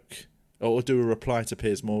joke or do a reply to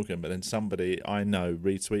Piers Morgan, but then somebody I know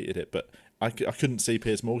retweeted it, but I couldn't see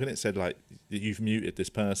Piers Morgan. It said like, you've muted this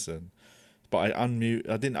person, but I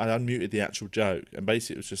unmuted the actual joke, and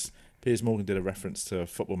basically it was just Piers Morgan did a reference to a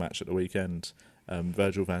football match at the weekend.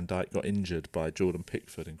 Virgil van Dijk got injured by Jordan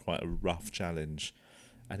Pickford in quite a rough challenge,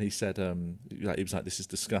 and he said, like, he was like, "This is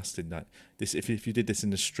disgusting. Like this, if you did this in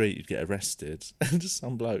the street, you'd get arrested." And just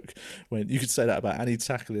some bloke went, "You could say that about any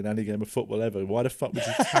tackle in any game of football ever. Why the fuck would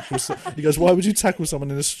you tackle?" He goes, "Why would you tackle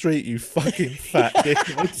someone in the street? You fucking fat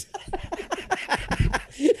dickhead."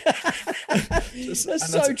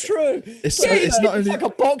 That's so true. It's not only like a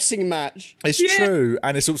boxing match. It's true,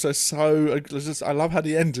 and it's also so. I love how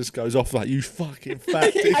the end just goes off like, "You fucking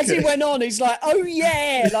fat dickhead." As he went on, he's like, "Oh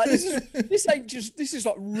yeah, like this is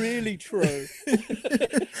like really true."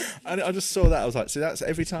 And I just saw that. I was like, "See, that's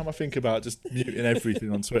every time I think about just muting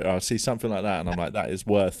everything on Twitter, I see something like that, and I'm like, that is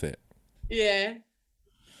worth it." Yeah.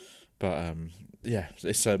 But yeah,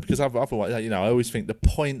 it's because otherwise, you know, I always think the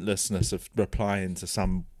pointlessness of replying to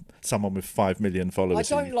someone with 5 million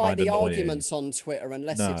followers. I don't like the arguments on Twitter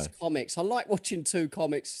unless it's comics. I like watching two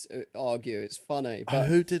comics argue. It's funny. But...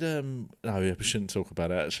 who did No, yeah, we shouldn't talk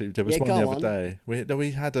about it. Actually, there was one the other day.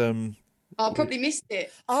 We had I probably missed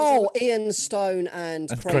it. Oh, Ian Stone and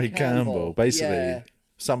Craig Campbell. Basically,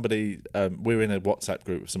 somebody. We're in a WhatsApp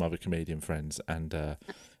group with some other comedian friends, and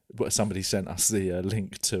somebody sent us the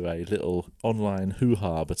link to a little online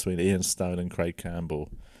hoo-ha between Ian Stone and Craig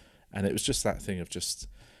Campbell, and it was just that thing of just,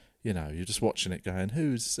 you know, you're just watching it going,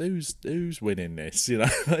 who's winning this? You know,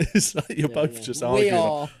 it's like you're both just arguing. We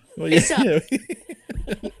are. Well, yeah.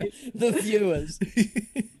 The viewers.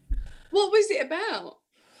 What was it about?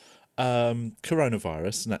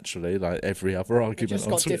 Coronavirus, naturally, like every other argument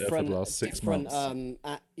on Twitter for the last 6 months.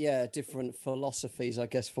 Different philosophies, I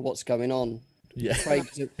guess, for what's going on. Yeah.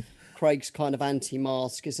 Craig's kind of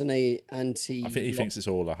anti-mask, isn't he? I think he thinks it's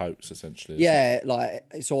all a hoax, essentially. Yeah, like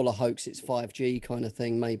it's all a hoax. It's 5G kind of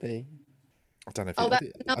thing, maybe. I don't know. That's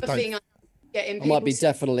another thing. I might be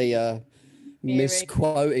definitely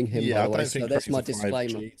misquoting him. Yeah, by the way, so that's my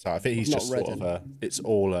disclaimer. I think he's just sort of it's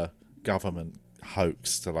all a government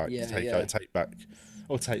hoax to like take back,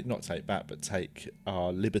 or not take back, but take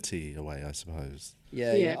our liberty away, I suppose.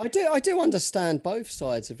 Yeah. I do understand both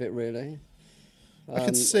sides of it, really. I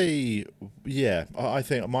can see, I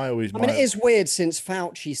think it is weird since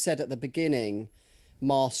Fauci said at the beginning,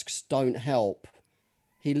 masks don't help.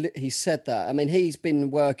 He said that. I mean, he's been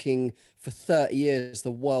working for 30 years,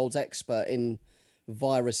 the world's expert in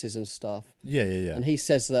viruses and stuff. Yeah. And he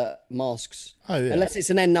says that masks, unless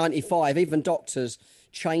it's an N95, even doctors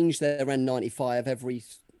change their N95 every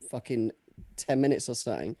fucking 10 minutes or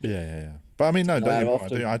something. Yeah. But I mean, no,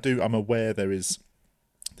 I'm aware there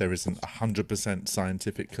isn't 100%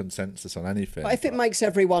 scientific consensus on anything. But if it makes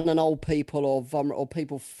everyone and old people or vulnerable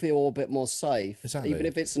people feel a bit more safe, even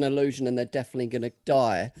if it's an illusion and they're definitely going to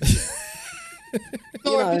die.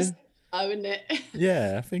 Wouldn't it?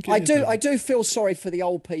 Yeah, I think I do feel sorry for the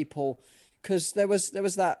old people, because there was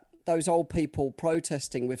those old people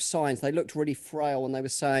protesting with signs. They looked really frail, and they were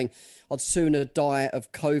saying, "I'd sooner die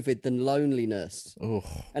of COVID than loneliness." Oh.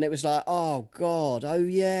 And it was like, oh God, oh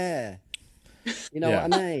yeah. You know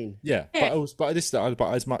what I mean? Yeah, but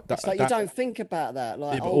as much it's like you don't think about that.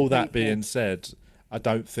 Like, but all that being said, I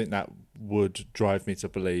don't think that would drive me to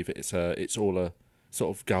believe it's all a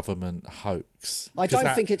sort of government hoax. I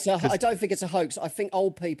don't think it's a hoax. I think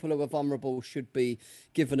old people who are vulnerable should be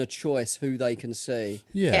given a choice who they can see.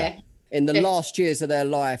 Yeah. In the last years of their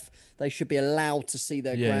life, they should be allowed to see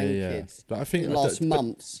their grandkids. Yeah. But I think last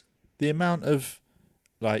months, the amount of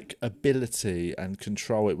like ability and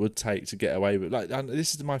control it would take to get away with, like, and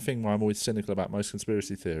this is my thing where I'm always cynical about most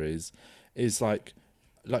conspiracy theories, is like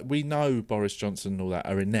like we know Boris Johnson and all that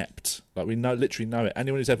are inept. Like we literally know it.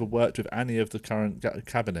 Anyone who's ever worked with any of the current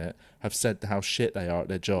cabinet have said how shit they are at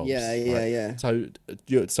their jobs. Yeah.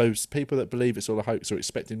 So people that believe it's all a hoax are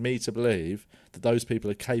expecting me to believe that those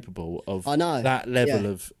people are capable of that level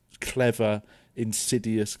of clever,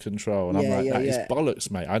 insidious control. And I'm like, that is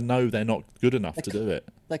bollocks, mate. I know they're not good enough to do it.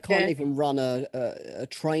 They can't even run a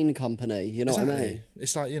train company. You know what I mean?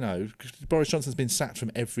 It's like, Boris Johnson's been sacked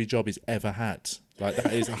from every job he's ever had. Like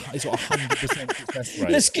that is, he's got 100% success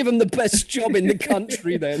rate. Let's give him the best job in the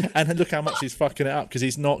country then. And look how much he's fucking it up because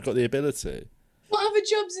he's not got the ability. What other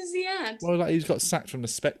jobs has he had? Well, like he's got sacked from The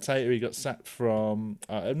Spectator. He got sacked from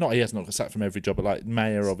he has not got sacked from every job, but like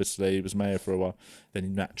mayor, obviously, he was mayor for a while. Then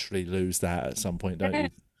you naturally lose that at some point, don't you?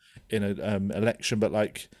 In an election, but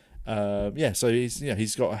like, so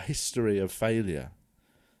he's got a history of failure.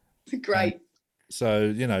 Great.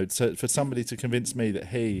 So for somebody to convince me that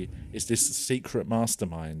he is this secret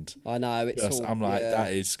mastermind, I know I'm like,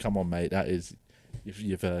 that is, come on, mate, that is,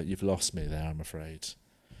 you've lost me there, I'm afraid.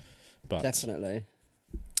 But definitely.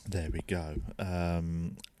 There we go.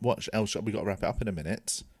 What else? We got to wrap it up in a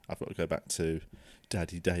minute. I've got to go back to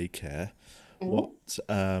Daddy Daycare. What?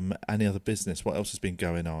 Any other business? What else has been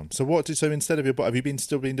going on? So instead of have you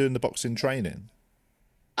still been doing the boxing training?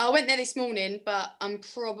 I went there this morning, but I'm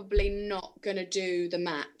probably not going to do the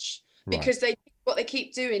match because what they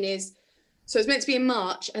keep doing is, so it's meant to be in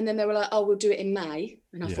March, and then they were like, oh, we'll do it in May.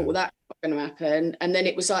 And I thought, well, that's not going to happen. And then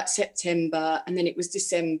it was like September, and then it was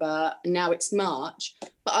December, and now it's March.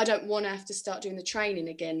 But I don't want to have to start doing the training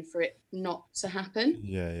again for it not to happen.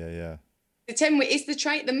 Yeah. The 10 week is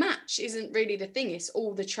the match isn't really the thing. It's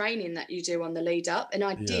all the training that you do on the lead up. And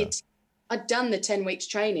I'd done the 10 weeks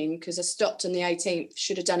training because I stopped on the 18th,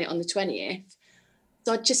 should have done it on the 20th.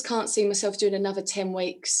 So I just can't see myself doing another 10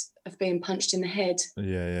 weeks of being punched in the head.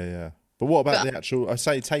 Yeah. But what about the actual, I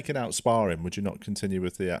say taking out sparring, would you not continue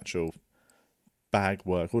with the actual bag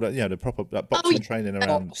work? All that, the proper boxing training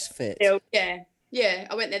around. Box fit. Yeah.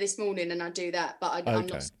 I went there this morning and I do that, but I'm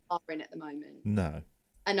not sparring at the moment. No.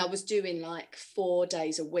 And I was doing like 4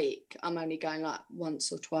 days a week. I'm only going like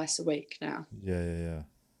once or twice a week now. Yeah.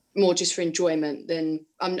 More just for enjoyment than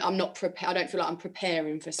I'm not prepared. I don't feel like I'm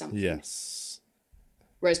preparing for something. Yes.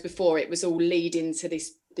 Whereas before it was all leading to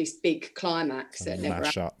this big climax that never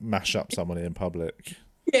mash up someone in public.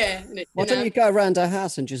 Yeah. Why don't you go around her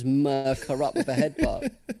house and just murk her up with a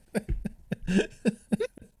headbutt?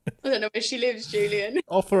 I don't know where she lives, Julian.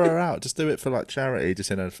 Offer her out. Just do it for like charity,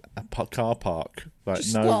 just in a car park. Like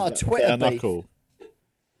just start a Twitter knuckle.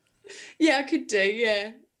 Yeah, I could do.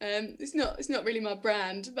 Yeah. It's not really my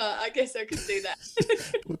brand, but I guess I could do that.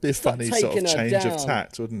 It would be a funny sort of change of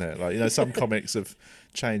tact, wouldn't it? Like, some comics have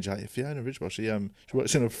changed. Like Fiona Ridgewell, she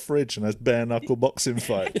works in a fridge and has bare knuckle boxing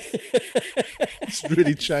fight. It's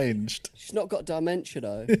really changed. She's not got dementia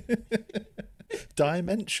though.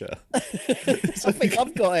 Dementia. I think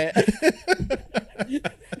I've got it.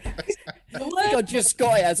 I think I just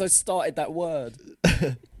got it as I started that word.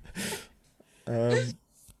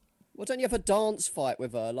 Why don't you have a dance fight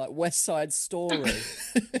with her, like West Side Story?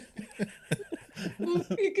 Well,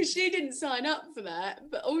 because she didn't sign up for that,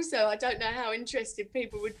 but also I don't know how interested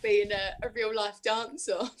people would be in a real life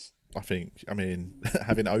dance-off. I mean,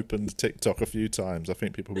 having opened TikTok a few times, I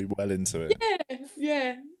think people will be well into it.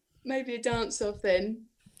 Yeah, maybe a dance-off then.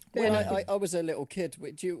 Well, I was a little kid.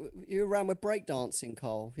 You were around with breakdancing,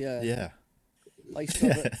 Carl? Yeah. What do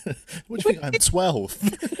you think? I'm 12.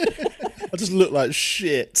 I just look like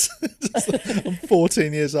shit. I'm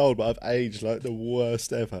 14 years old, but I've aged like the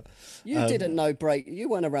worst ever. You didn't know you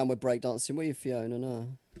weren't around with breakdancing, were you, Fiona? No.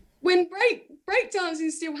 When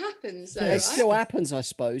breakdancing still happens, though, it still happens, I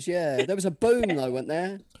suppose. Yeah, there was a boom though, wasn't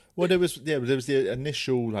there? Well, there was the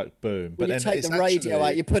initial boom, but you then take the radio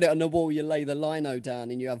out, you put it on the wall, you lay the lino down,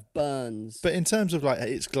 and you have burns. But in terms of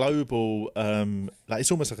it's global,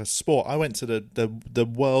 it's almost like a sport. I went to the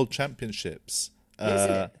World Championships.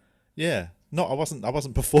 Isn't it? Yeah, I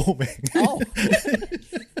wasn't performing. Oh,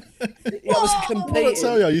 I was competing. I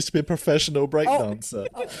tell you, I used to be a professional breakdancer.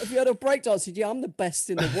 If you had a breakdancer, yeah, I'm the best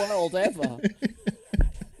in the world ever.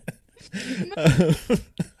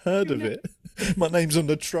 Heard of it? My name's on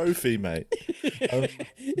the trophy, mate.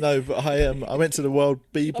 No, but I went to the World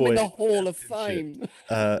B-Boy. I'm in the Hall of Fame.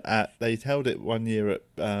 They held it one year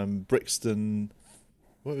at Brixton.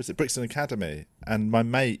 What was it? Brixton Academy, and my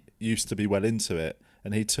mate used to be well into it,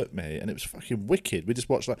 and he took me, and it was fucking wicked. We just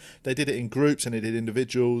watched they did it in groups and they did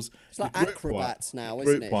individuals. It's like acrobats now,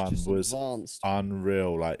 isn't it? Group one was advanced.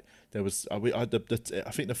 Unreal. There was I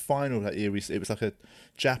think the final that year it was like a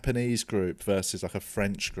Japanese group versus like a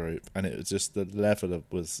French group, and it was just the level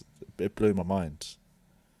it blew my mind.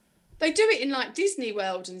 They do it in like Disney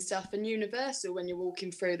World and stuff and Universal when you're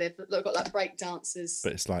walking through. They've got like break dancers.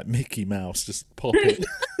 But it's like Mickey Mouse just popping.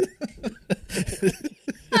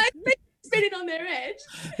 Spinning on their head.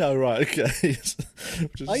 Oh, right, okay.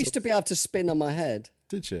 I used to be able to spin on my head.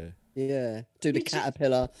 Did you? Yeah, do the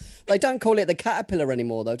caterpillar. They don't call it the caterpillar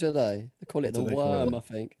anymore, though, do they? They call it the worm, I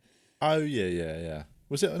think. Oh, yeah.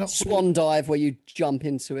 Was it not Swan dive where you jump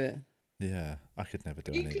into it? Yeah, I could never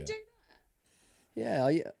do You any of could it. do Yeah,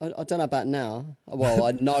 I don't know about now. Well,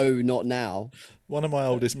 I know not now. One of my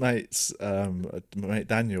oldest mates, mate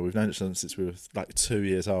Daniel, we've known each other since we were like 2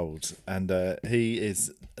 years old, and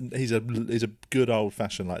he's a good old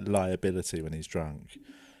fashioned like liability when he's drunk.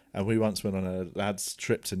 And we once went on a lads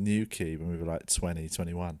trip to Newquay when we were like 20,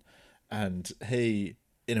 21, and he,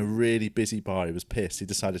 in a really busy bar, he was pissed. He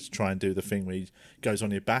decided to try and do the thing where he goes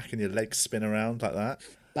on your back and your legs spin around like that.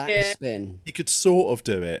 Backspin. He could sort of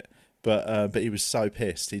do it, but he was so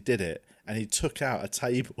pissed. He did it, and he took out a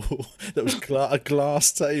table that was a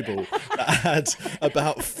glass table that had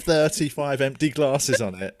about 35 empty glasses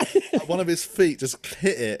on it. One of his feet just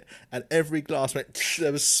hit it, and every glass went.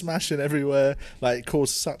 There was smashing everywhere. Like, it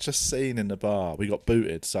caused such a scene in the bar. We got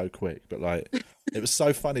booted so quick, but like, it was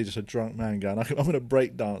so funny. Just a drunk man going, "I'm going to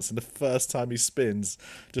break dance," and the first time he spins,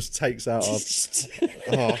 just takes out our.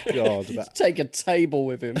 Oh God! Take a table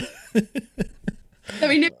with him. So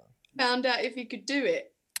he never found out if he could do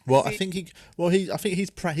it. Well, I think he'd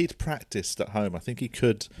practiced at home. I think he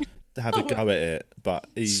could have a go at it, but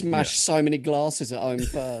he smashed so many glasses at home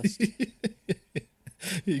first.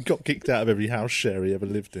 He got kicked out of every house share he ever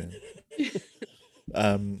lived in.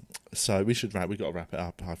 So we should we got to wrap it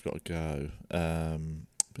up. I've got to go.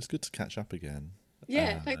 But it's good to catch up again.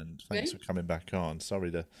 Yeah, and thanks for coming back on.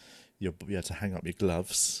 Sorry you had to hang up your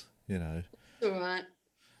gloves. You know, it's all right.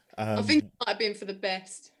 I think it might have been for the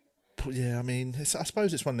best. Yeah, I mean, I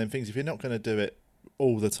suppose it's one of them things. If you're not going to do it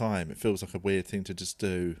all the time, it feels like a weird thing to just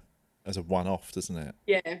do as a one-off, doesn't it?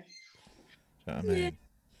 Yeah. Do you know what I mean? Yeah.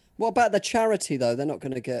 What about the charity, though? They're not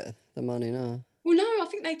going to get the money, no. Well, no, I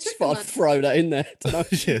think they took I'd throw that in there.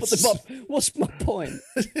 Yes. What's my point?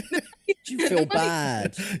 Do you feel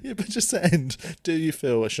bad? Yeah, but just to end, do you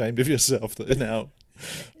feel ashamed of yourself that now?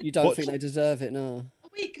 You don't think they deserve it, no? A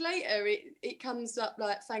week later, it comes up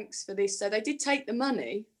like, thanks for this. So they did take the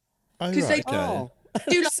money. Oh, right, they okay.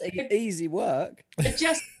 do like easy work. So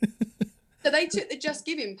they took the Just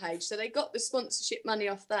Giving page, so they got the sponsorship money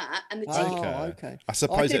off that, and the ticket. Oh, okay. I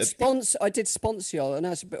suppose I did sponsor you. I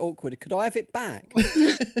know it's a bit awkward. Could I have it back?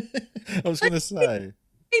 I was going to say.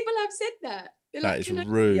 People have said that. They're that like, is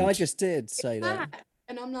rude. Yeah, I just did say that.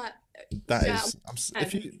 And I'm like, that is.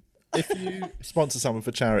 If you sponsor someone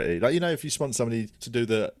for charity, like, you know, if you sponsor somebody to do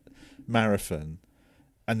the marathon,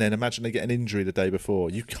 and then imagine they get an injury the day before,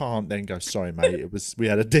 you can't then go, "Sorry, mate, we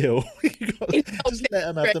had a deal." Just let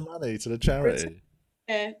them have the money to the charity.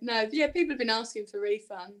 Yeah, no, people have been asking for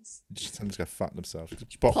refunds. Just go fuck themselves.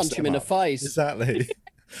 Punch him in the face. Exactly.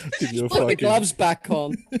 Give you a Put the gloves back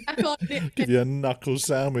on. Give you a knuckle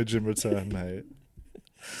sandwich in return, mate.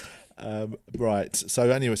 Right. So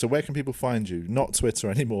anyway, where can people find you? Not Twitter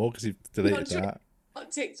anymore because you've deleted that. Not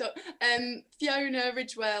TikTok. Fiona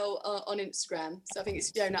Ridgewell on Instagram. So I think it's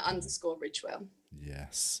Fiona_Ridgewell.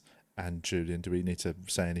 Yes. And Julian, do we need to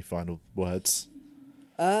say any final words?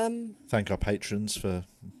 Thank our patrons for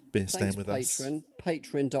staying with us.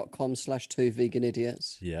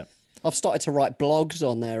 Patreon.com/2veganidiots. Yeah. I've started to write blogs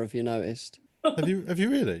on there. Have you noticed? Have you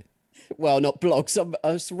really? Well, not blogs.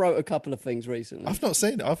 I wrote a couple of things recently. I've not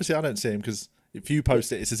seen it. Obviously, I don't see them because if you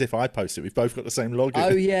post it, it's as if I post it. We've both got the same login. Oh,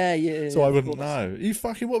 yeah. So I wouldn't know.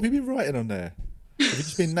 What have you been writing on there? Have you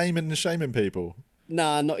just been naming and shaming people?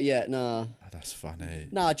 Nah, not yet, nah. Oh, that's funny.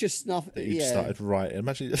 Nah, just nothing. You started writing.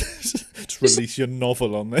 Imagine just release your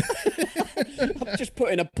novel on there. I'm just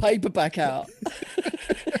putting a paperback out.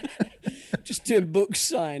 Just doing book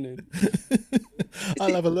signing.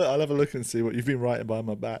 I'll have a look and see what you've been writing behind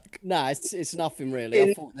my back. Nah, it's nothing really.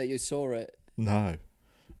 I thought that you saw it. No.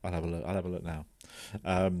 I'll have a look now.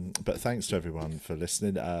 But thanks to everyone for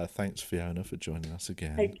listening. Thanks, Fiona, for joining us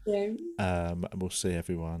again. Thank you. And we'll see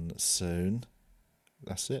everyone soon.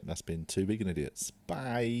 That's it. That's been Two Vegan Idiots.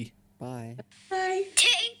 Bye. Bye. Bye. Two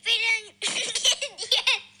vegan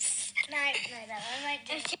idiots. No, I might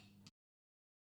do.